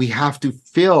 and we have to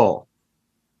fill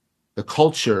the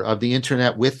culture of the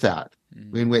internet with that,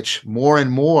 in which more and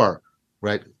more,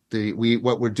 right,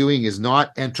 what we're doing is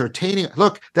not entertaining.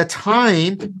 Look, the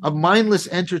time of mindless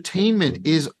entertainment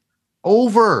is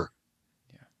over.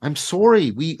 I'm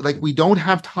sorry. We don't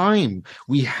have time.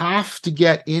 We have to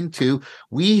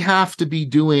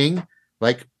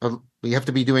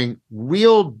be doing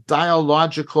real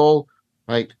dialogical,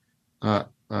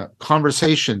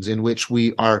 conversations in which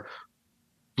we are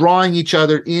drawing each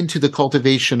other into the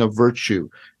cultivation of virtue,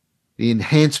 the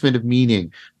enhancement of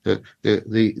meaning,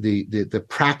 the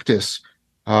practice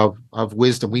of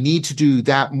wisdom. We need to do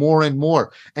that more and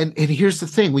more. And here's the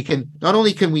thing: not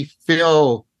only can we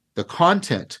fill the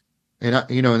content, and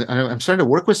I'm starting to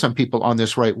work with some people on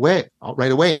this right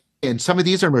away, and some of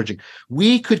these are emerging.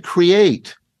 We could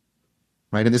create,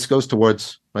 right, and this goes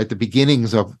towards the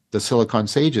beginnings of the Silicon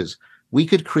Sages. We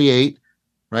could create,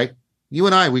 right. You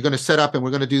and I, we're going to set up and we're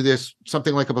going to do this,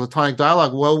 something like a Platonic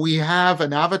dialogue. Well, we have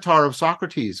an avatar of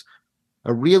Socrates,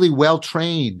 a really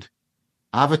well-trained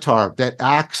avatar that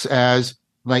acts as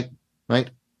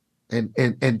and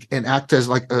act as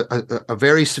a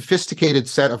very sophisticated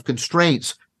set of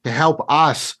constraints to help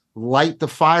us light the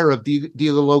fire of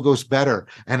Dialogos better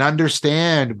and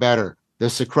understand better the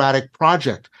Socratic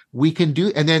project. We can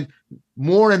do, and then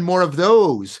more and more of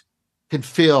those can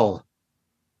fill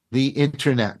the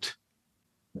internet.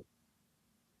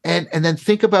 And then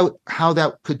think about how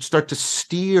that could start to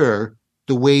steer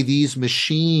the way these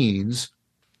machines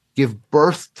give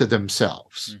birth to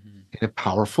themselves in a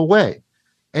powerful way.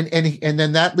 And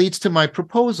then that leads to my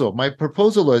proposal. My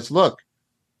proposal is, look,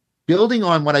 building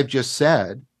on what I've just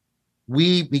said,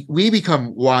 we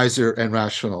become wiser and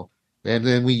rational. And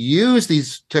then we use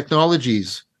these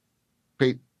technologies,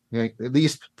 at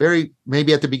least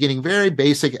maybe at the beginning, very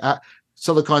basic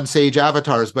Silicon Sage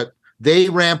avatars, but they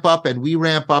ramp up and we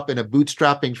ramp up in a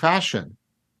bootstrapping fashion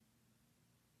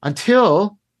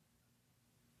until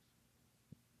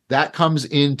that comes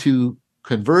into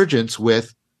convergence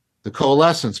with the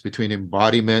coalescence between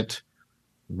embodiment,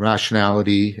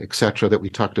 rationality, etc., that we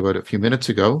talked about a few minutes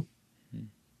ago,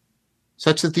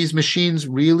 such that these machines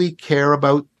really care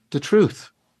about the truth.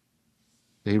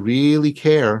 They really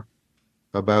care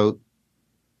about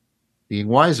being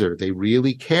wiser. They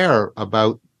really care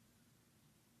about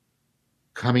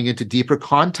coming into deeper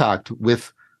contact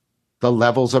with the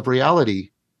levels of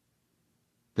reality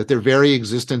that their very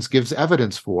existence gives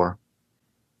evidence for.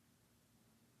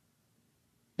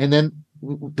 And then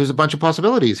there's a bunch of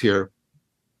possibilities here.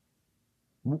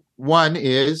 One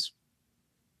is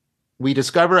we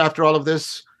discover after all of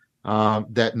this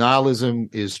that nihilism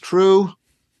is true,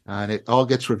 and it all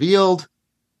gets revealed.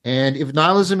 And if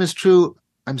nihilism is true,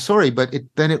 I'm sorry, but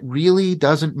then it really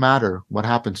doesn't matter what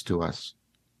happens to us.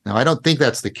 Now, I don't think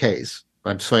that's the case, but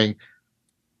I'm saying,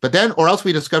 but then, or else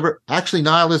we discover actually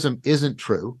nihilism isn't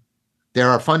true. There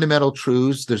are fundamental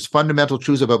truths. There's fundamental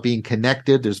truths about being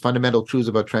connected. There's fundamental truths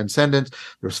about transcendence.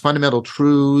 There's fundamental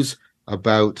truths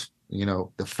about,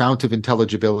 the fount of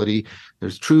intelligibility.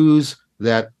 There's truths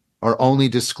that are only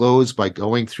disclosed by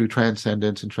going through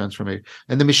transcendence and transformation.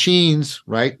 And the machines,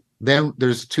 right? Then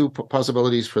there's two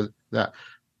possibilities for that.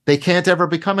 They can't ever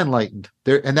become enlightened.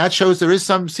 And that shows there is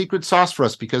some secret sauce for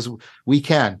us because we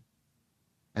can.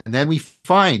 And then we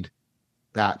find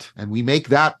that and we make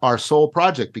that our sole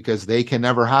project because they can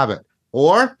never have it.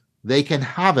 Or they can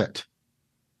have it.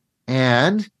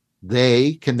 And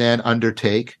they can then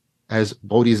undertake, as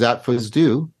bodhisattvas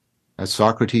do, as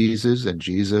Socrates and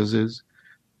Jesus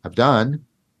have done,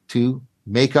 to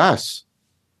make us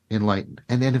enlightened.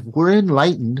 And then if we're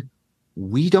enlightened,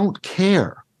 we don't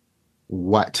care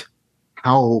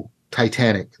how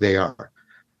titanic they are.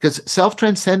 Because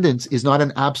self-transcendence is not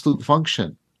an absolute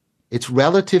function. It's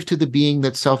relative to the being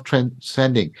that's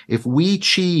self-transcending. If we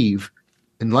achieve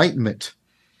enlightenment,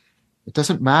 it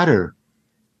doesn't matter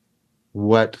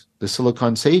what the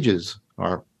Silicon Sages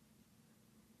are.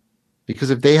 Because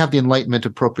if they have the enlightenment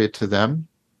appropriate to them,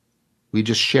 we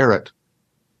just share it.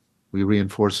 We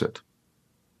reinforce it.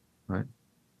 Right?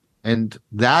 And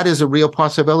that is a real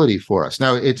possibility for us.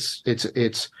 Now, it's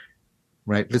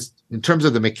right. In terms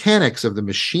of the mechanics of the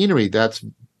machinery, that's,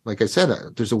 like I said,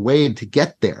 there's a way to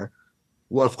get there.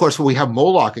 Well, of course, we have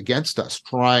Moloch against us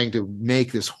trying to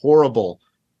make this horrible,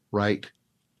 right,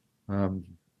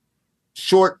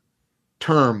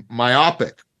 short-term,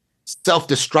 myopic,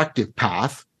 self-destructive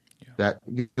path that,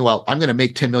 I'm going to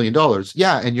make $10 million.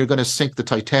 Yeah, and you're going to sink the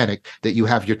Titanic that you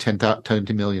have your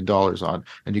 $10 million on,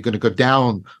 and you're going to go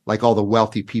down like all the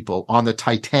wealthy people on the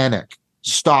Titanic.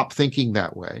 Stop thinking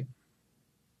that way,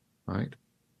 right?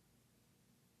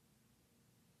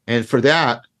 And for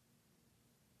that,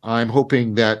 I'm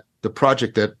hoping that the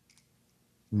project that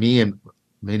me and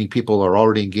many people are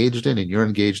already engaged in and you're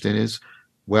engaged in is,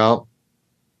 well,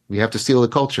 we have to steal the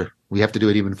culture. We have to do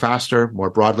it even faster,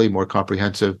 more broadly, more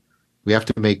comprehensive. We have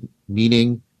to make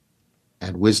meaning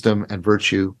and wisdom and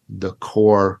virtue the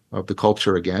core of the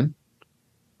culture again,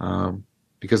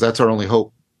 because that's our only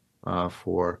hope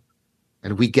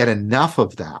and we get enough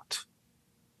of that,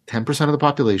 10% of the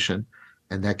population,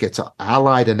 and that gets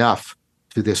allied enough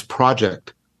to this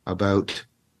project about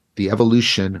the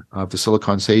evolution of the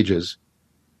Silicon Sages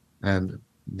and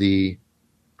the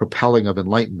propelling of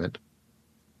enlightenment,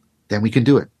 then we can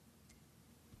do it.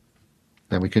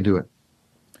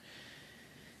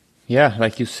 Yeah,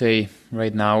 like you say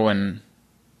right now, and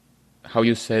how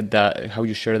you said that, how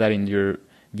you share that in your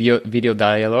video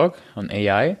dialogue on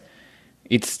AI,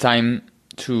 it's time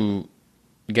to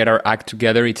get our act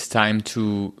together. It's time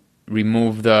to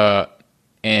remove the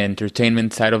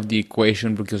entertainment side of the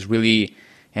equation, because really,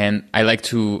 and I like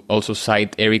to also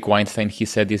cite Eric Weinstein. He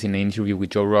said this in an interview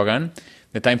with Joe Rogan.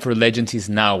 The time for legends is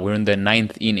now. We're in the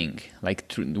 9th inning.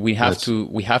 We have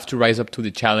to rise up to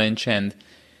the challenge. And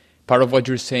part of what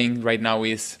you're saying right now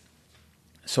is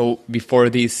So before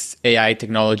these AI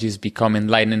technologies become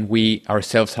enlightened, we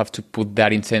ourselves have to put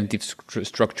that incentive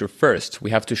structure first. We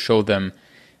have to show them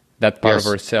that part of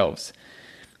Yes. ourselves.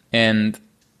 And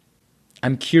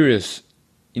I'm curious,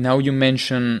 now you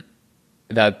mention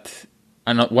that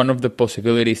one of the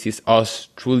possibilities is us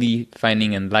truly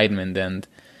finding enlightenment. And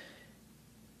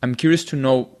I'm curious to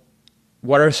know,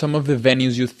 what are some of the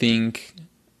venues you think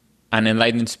an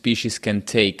enlightened species can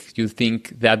take? You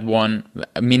think that one,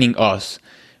 meaning us,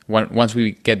 once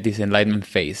we get this enlightenment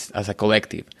phase as a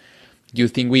collective, do you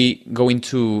think we go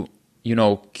into,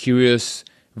 curious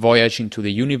voyage into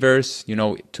the universe?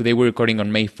 Today we're recording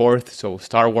on May 4th, so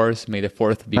Star Wars, May the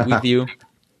 4th be with you.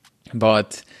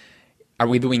 But are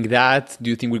we doing that? Do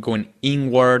you think we're going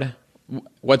inward?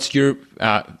 What's your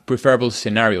preferable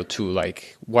scenario too?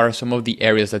 Like, what are some of the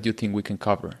areas that you think we can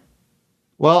cover?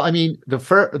 Well, I mean,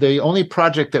 the only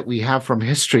project that we have from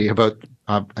history about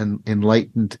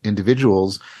enlightened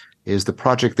individuals is the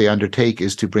project they undertake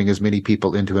is to bring as many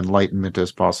people into enlightenment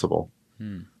as possible.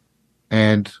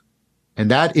 And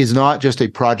that is not just a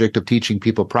project of teaching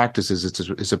people practices.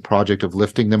 It's a project of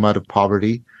lifting them out of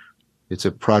poverty. It's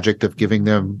a project of giving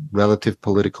them relative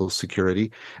political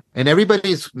security. And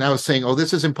everybody's now saying, oh,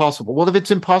 this is impossible. Well, if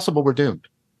it's impossible, we're doomed.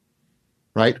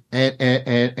 Right?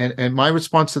 And my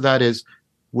response to that is,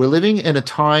 we're living in a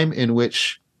time in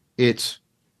which it's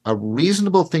a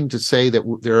reasonable thing to say that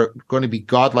there are going to be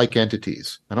godlike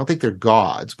entities. I don't think they're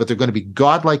gods, but they're going to be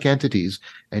godlike entities.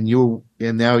 And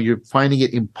now you're finding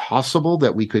it impossible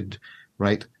that we could,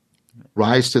 right,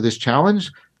 rise to this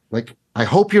challenge. Like, I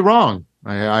hope you're wrong.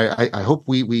 I hope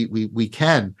we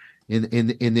can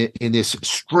in this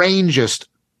strangest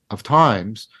of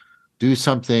times do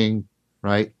something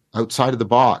right outside of the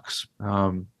box.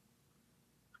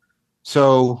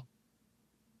 So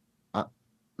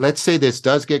let's say this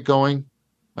does get going.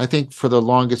 I think for the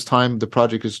longest time, the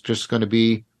project is just going to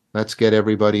be, let's get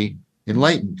everybody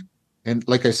enlightened. And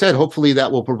like I said, hopefully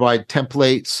that will provide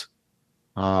templates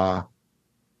that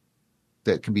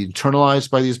can be internalized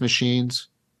by these machines.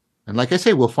 And like I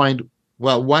say, we'll find,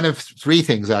 well, one of three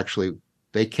things, actually.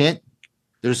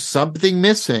 There's something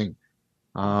missing.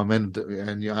 And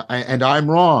I'm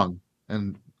wrong.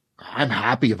 And I'm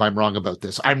happy if I'm wrong about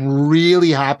this. I'm really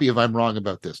happy if I'm wrong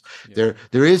about this. Yeah.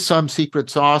 There is some secret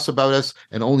sauce about us,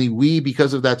 and only we,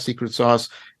 because of that secret sauce,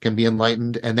 can be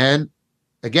enlightened. And then,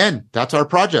 again, that's our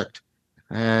project.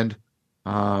 And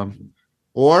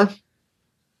or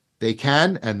they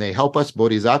can, and they help us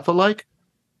bodhisattva-like,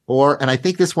 and I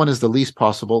think this one is the least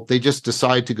possible. They just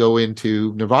decide to go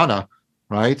into nirvana,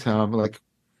 right? Like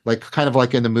kind of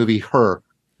like in the movie Her,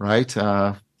 right?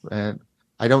 And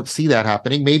I don't see that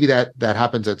happening. Maybe that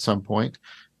happens at some point.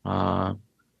 I'm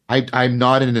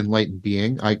not an enlightened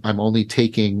being. I'm only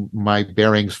taking my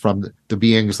bearings from the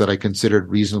beings that I considered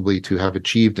reasonably to have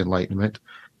achieved enlightenment,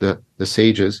 the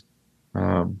sages,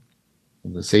 and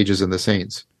the sages and the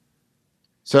saints.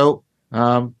 So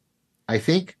I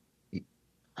think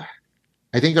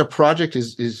our project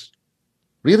is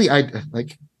really,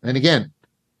 and again,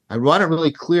 I want to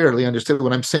really clearly understand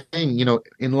what I'm saying.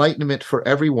 Enlightenment for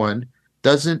everyone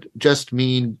doesn't just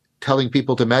mean telling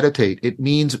people to meditate. It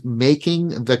means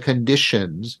making the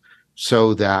conditions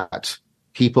so that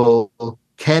people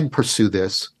can pursue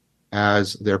this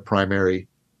as their primary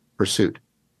pursuit.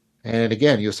 And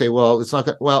again, you'll say, well, it's not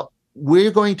that. Well,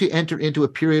 we're going to enter into a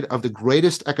period of the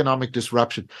greatest economic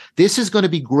disruption. This is going to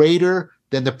be greater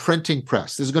than the printing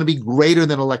press. This is going to be greater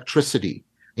than electricity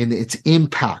in its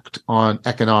impact on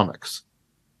economics.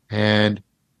 And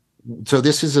so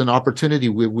this is an opportunity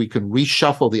where we can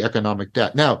reshuffle the economic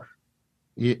debt. Now,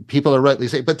 people are rightly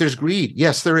saying, but there's greed.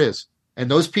 Yes, there is. And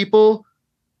those people,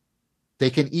 they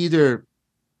can either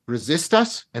resist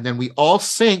us, and then we all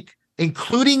sink,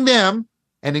 including them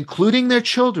and including their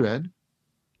children,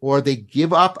 or they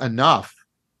give up enough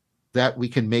that we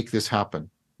can make this happen.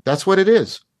 That's what it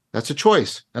is. That's a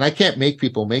choice. And I can't make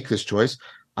people make this choice.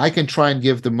 I can try and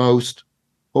give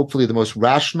hopefully the most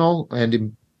rational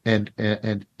and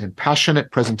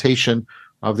passionate presentation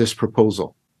of this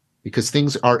proposal, because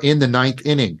things are in the ninth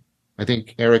inning. I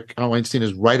think Eric Weinstein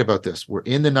is right about this. We're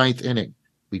in the ninth inning.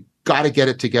 We've got to get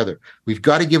it together. We've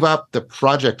got to give up the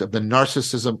project of the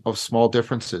narcissism of small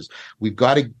differences. We've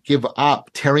got to give up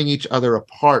tearing each other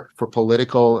apart for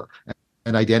political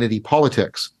and identity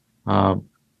politics. And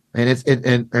what's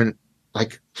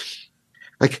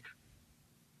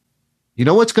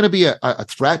going to be a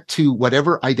threat to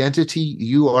whatever identity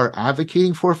you are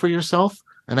advocating for yourself?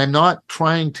 And I'm not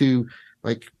trying to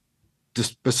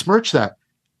just besmirch that.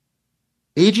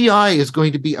 AGI is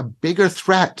going to be a bigger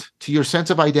threat to your sense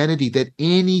of identity than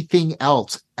anything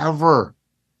else ever.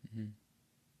 Mm-hmm.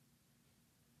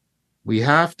 We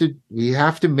have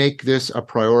to make this a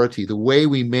priority. The way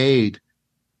we made,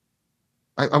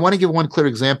 I want to give one clear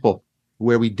example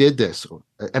where we did this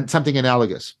and something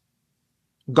analogous.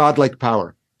 Godlike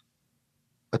power,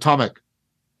 atomic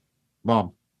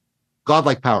bomb,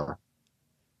 godlike power.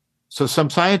 So some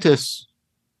scientists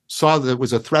saw that it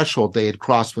was a threshold they had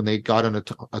crossed when they got an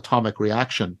atomic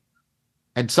reaction.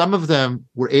 And some of them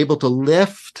were able to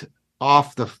lift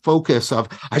off the focus of,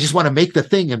 I just want to make the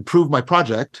thing and prove my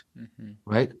project,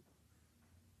 right?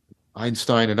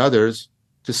 Einstein and others,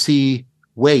 to see,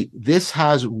 wait, this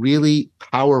has really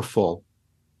powerful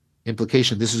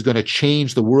implication. This is going to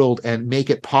change the world and make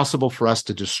it possible for us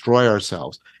to destroy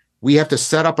ourselves. We have to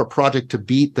set up a project to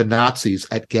beat the Nazis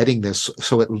at getting this.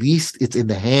 So at least it's in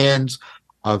the hands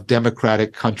of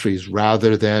democratic countries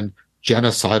rather than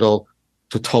genocidal,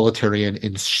 totalitarian,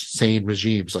 insane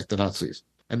regimes like the Nazis.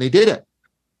 And they did it.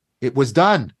 It was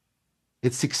done.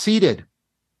 It succeeded.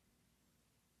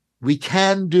 We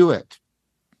can do it.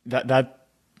 That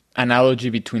analogy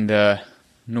between the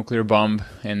nuclear bomb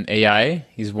and AI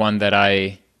is one that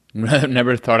I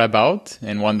never thought about,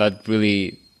 and one that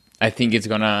really, I think it's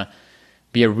going to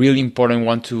be a really important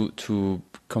one to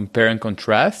compare and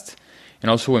contrast and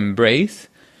also embrace,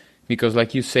 because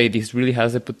like you say, this really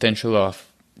has the potential of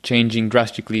changing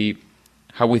drastically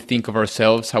how we think of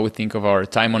ourselves, how we think of our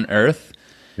time on Earth.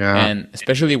 Yeah. And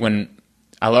especially when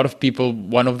a lot of people,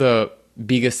 one of the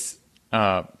biggest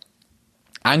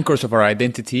anchors of our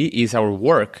identity is our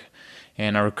work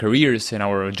and our careers and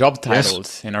our job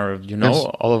titles. Yes. And our,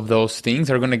 all of those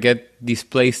things are going to get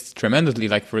displaced tremendously.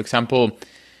 Like, for example,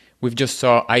 we've just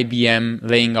saw IBM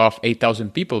laying off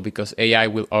 8,000 people because AI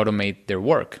will automate their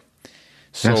work.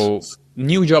 So yes.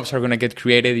 New jobs are going to get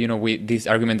created. This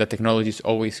argument that technologies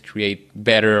always create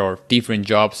better or different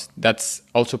jobs, that's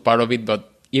also part of it.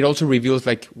 But it also reveals,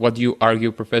 like what you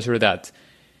argue, Professor, that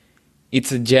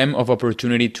it's a gem of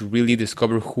opportunity to really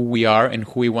discover who we are and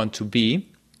who we want to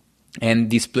be, and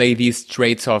display these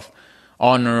traits of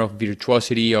honor, of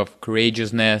virtuosity, of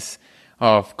courageousness,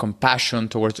 of compassion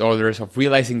towards others, of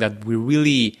realizing that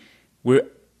we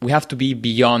have to be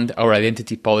beyond our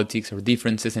identity politics or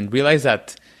differences, and realize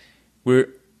that we're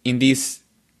in this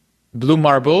blue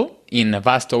marble in a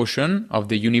vast ocean of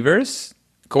the universe,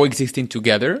 coexisting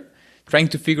together, trying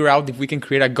to figure out if we can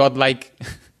create a godlike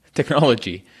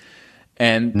technology.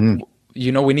 And,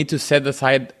 we need to set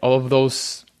aside all of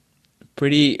those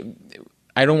pretty,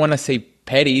 I don't want to say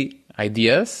petty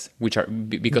ideas, which are,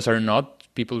 because are not,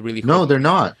 people really... No, they're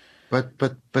not.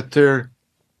 But they're,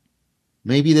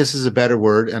 maybe this is a better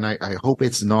word, and I hope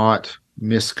it's not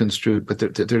misconstrued, but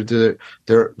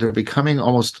they're becoming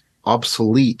almost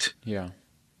obsolete. Yeah.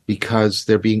 Because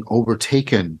they're being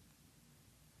overtaken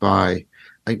by,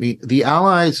 the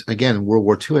Allies, again, World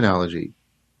War II analogy,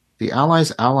 the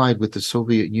Allies allied with the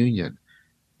Soviet Union.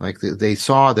 Like they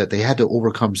saw that they had to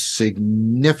overcome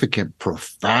significant,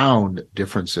 profound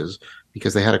differences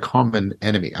because they had a common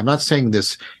enemy. I'm not saying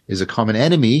this is a common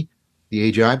enemy,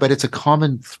 the AGI, but it's a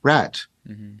common threat.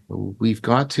 Mm-hmm. We've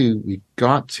got to, we've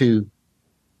got to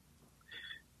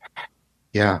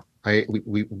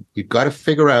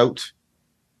figure out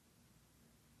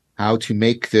how to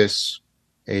make this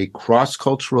a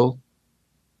cross-cultural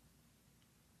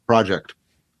project.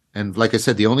 And like I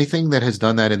said, the only thing that has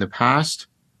done that in the past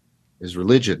is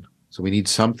religion. So we need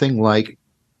something like,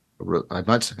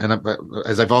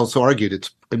 as I've also argued, it's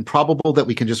improbable that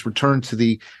we can just return to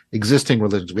the existing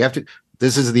religions. We have to,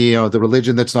 this is the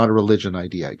religion that's not a religion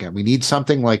idea. Again, we need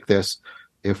something like this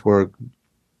if we're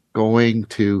going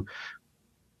to,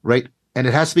 right? And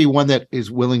it has to be one that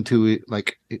is willing to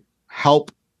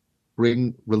help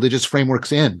bring religious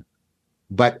frameworks in,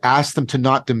 but ask them to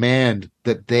not demand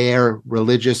that their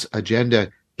religious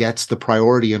agenda gets the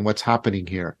priority in what's happening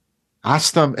here.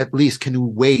 Ask them at least, can you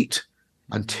wait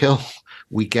until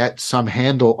we get some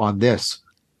handle on this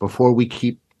before we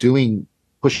keep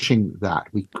pushing that?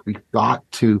 We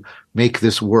got to make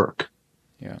this work.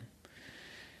 Yeah.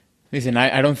 Listen,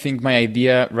 I don't think my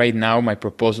idea right now, my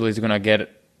proposal is going to get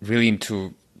really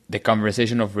into the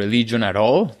conversation of religion at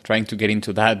all, trying to get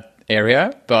into that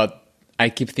area. But I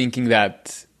keep thinking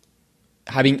that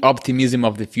having optimism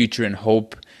of the future and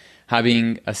hope,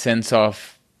 having a sense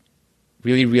of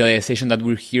really realization that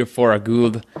we're here for a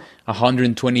good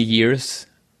 120 years.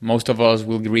 Most of us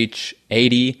will reach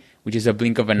 80, which is a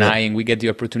blink of an eye, and we get the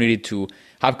opportunity to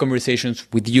have conversations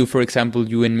with you, for example,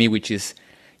 you and me, which is,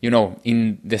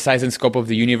 in the size and scope of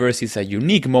the universe, is a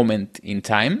unique moment in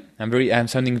time. I'm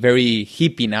sounding very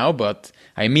hippie now, but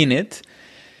I mean it.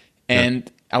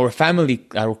 And our family,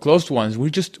 our close ones,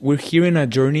 we're here in a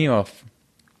journey of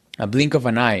a blink of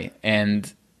an eye.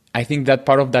 And I think that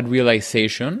part of that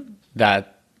realization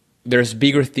that there's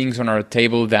bigger things on our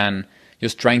table than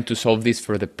just trying to solve this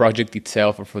for the project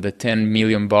itself or for the 10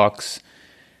 million bucks.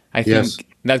 I Yes,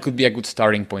 think that could be a good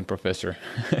starting point, Professor.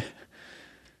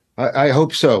 I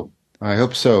hope so. I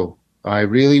hope so. I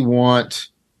really want.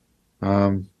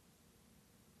 Um,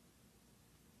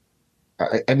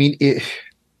 I mean,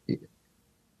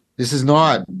 this is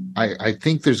not. I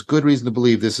think there's good reason to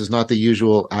believe this is not the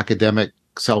usual academic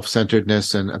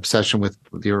self-centeredness and obsession with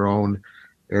your own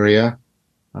area.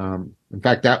 In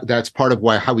fact, that's part of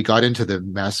how we got into the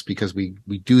mess, because we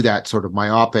do that sort of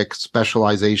myopic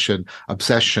specialization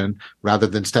obsession rather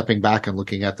than stepping back and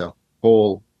looking at the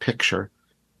whole picture.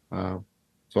 Uh,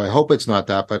 so I hope it's not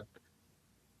that, but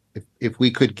if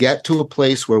we could get to a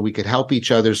place where we could help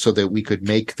each other so that we could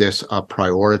make this a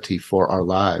priority for our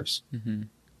lives. Mm-hmm.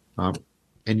 Um,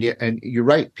 and you're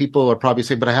right. People are probably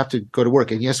saying, but I have to go to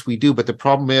work. And yes, we do. But the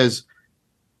problem is,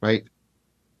 right,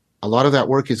 a lot of that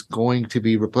work is going to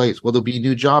be replaced. Well, there'll be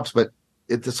new jobs, but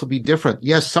this will be different.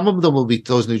 Yes, some of them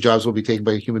those new jobs will be taken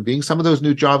by human beings. Some of those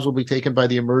new jobs will be taken by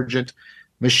the emergent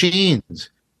machines,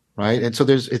 right? And so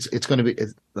it's going to be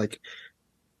like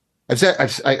I've said,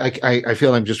 I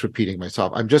feel I'm just repeating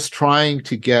myself. I'm just trying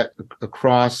to get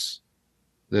across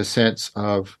the sense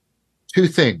of two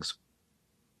things: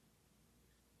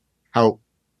 how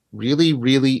really,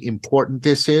 really important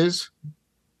this is,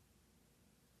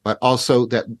 but also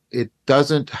that it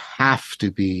doesn't have to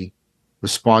be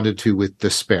responded to with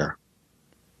despair.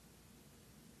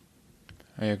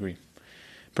 I agree.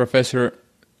 Professor,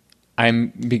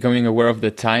 I'm becoming aware of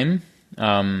the time.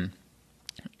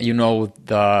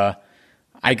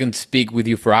 I can speak with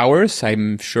you for hours.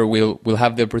 I'm sure we'll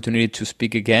have the opportunity to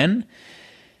speak again.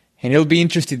 And it'll be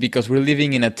interesting because we're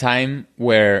living in a time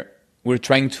where we're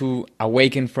trying to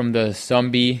awaken from the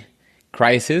zombie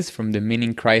crisis, from the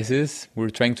meaning crisis. We're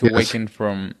trying to awaken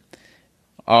from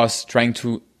us trying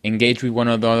to engage with one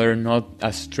another, not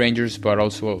as strangers, but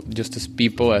also just as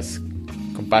people, as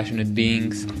compassionate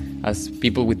beings, as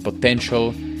people with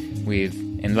potential, with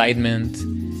enlightenment.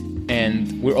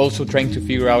 And we're also trying to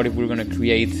figure out if we're going to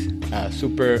create a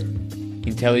super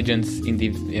intelligence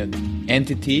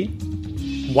entity,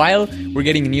 while we're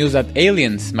getting news that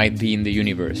aliens might be in the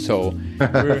universe. So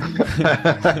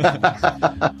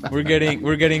we're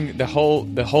getting the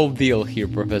whole deal here,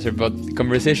 Professor. But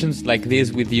conversations like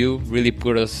this with you really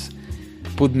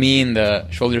put me in the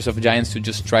shoulders of giants to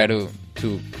just try to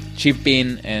chip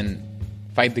in and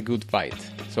fight the good fight.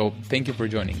 So thank you for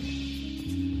joining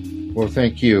me. Well,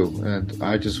 thank you. And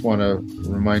I just want to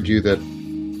remind you that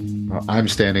I'm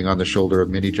standing on the shoulder of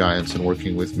many giants and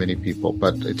working with many people.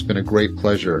 But it's been a great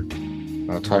pleasure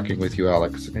talking with you,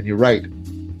 Alex. And you're right.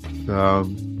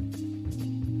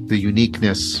 The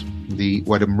uniqueness,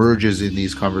 what emerges in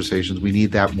these conversations, we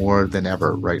need that more than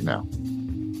ever right now.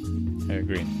 I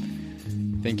agree.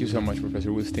 Thank you so much,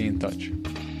 Professor. We'll stay in touch.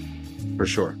 For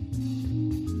sure.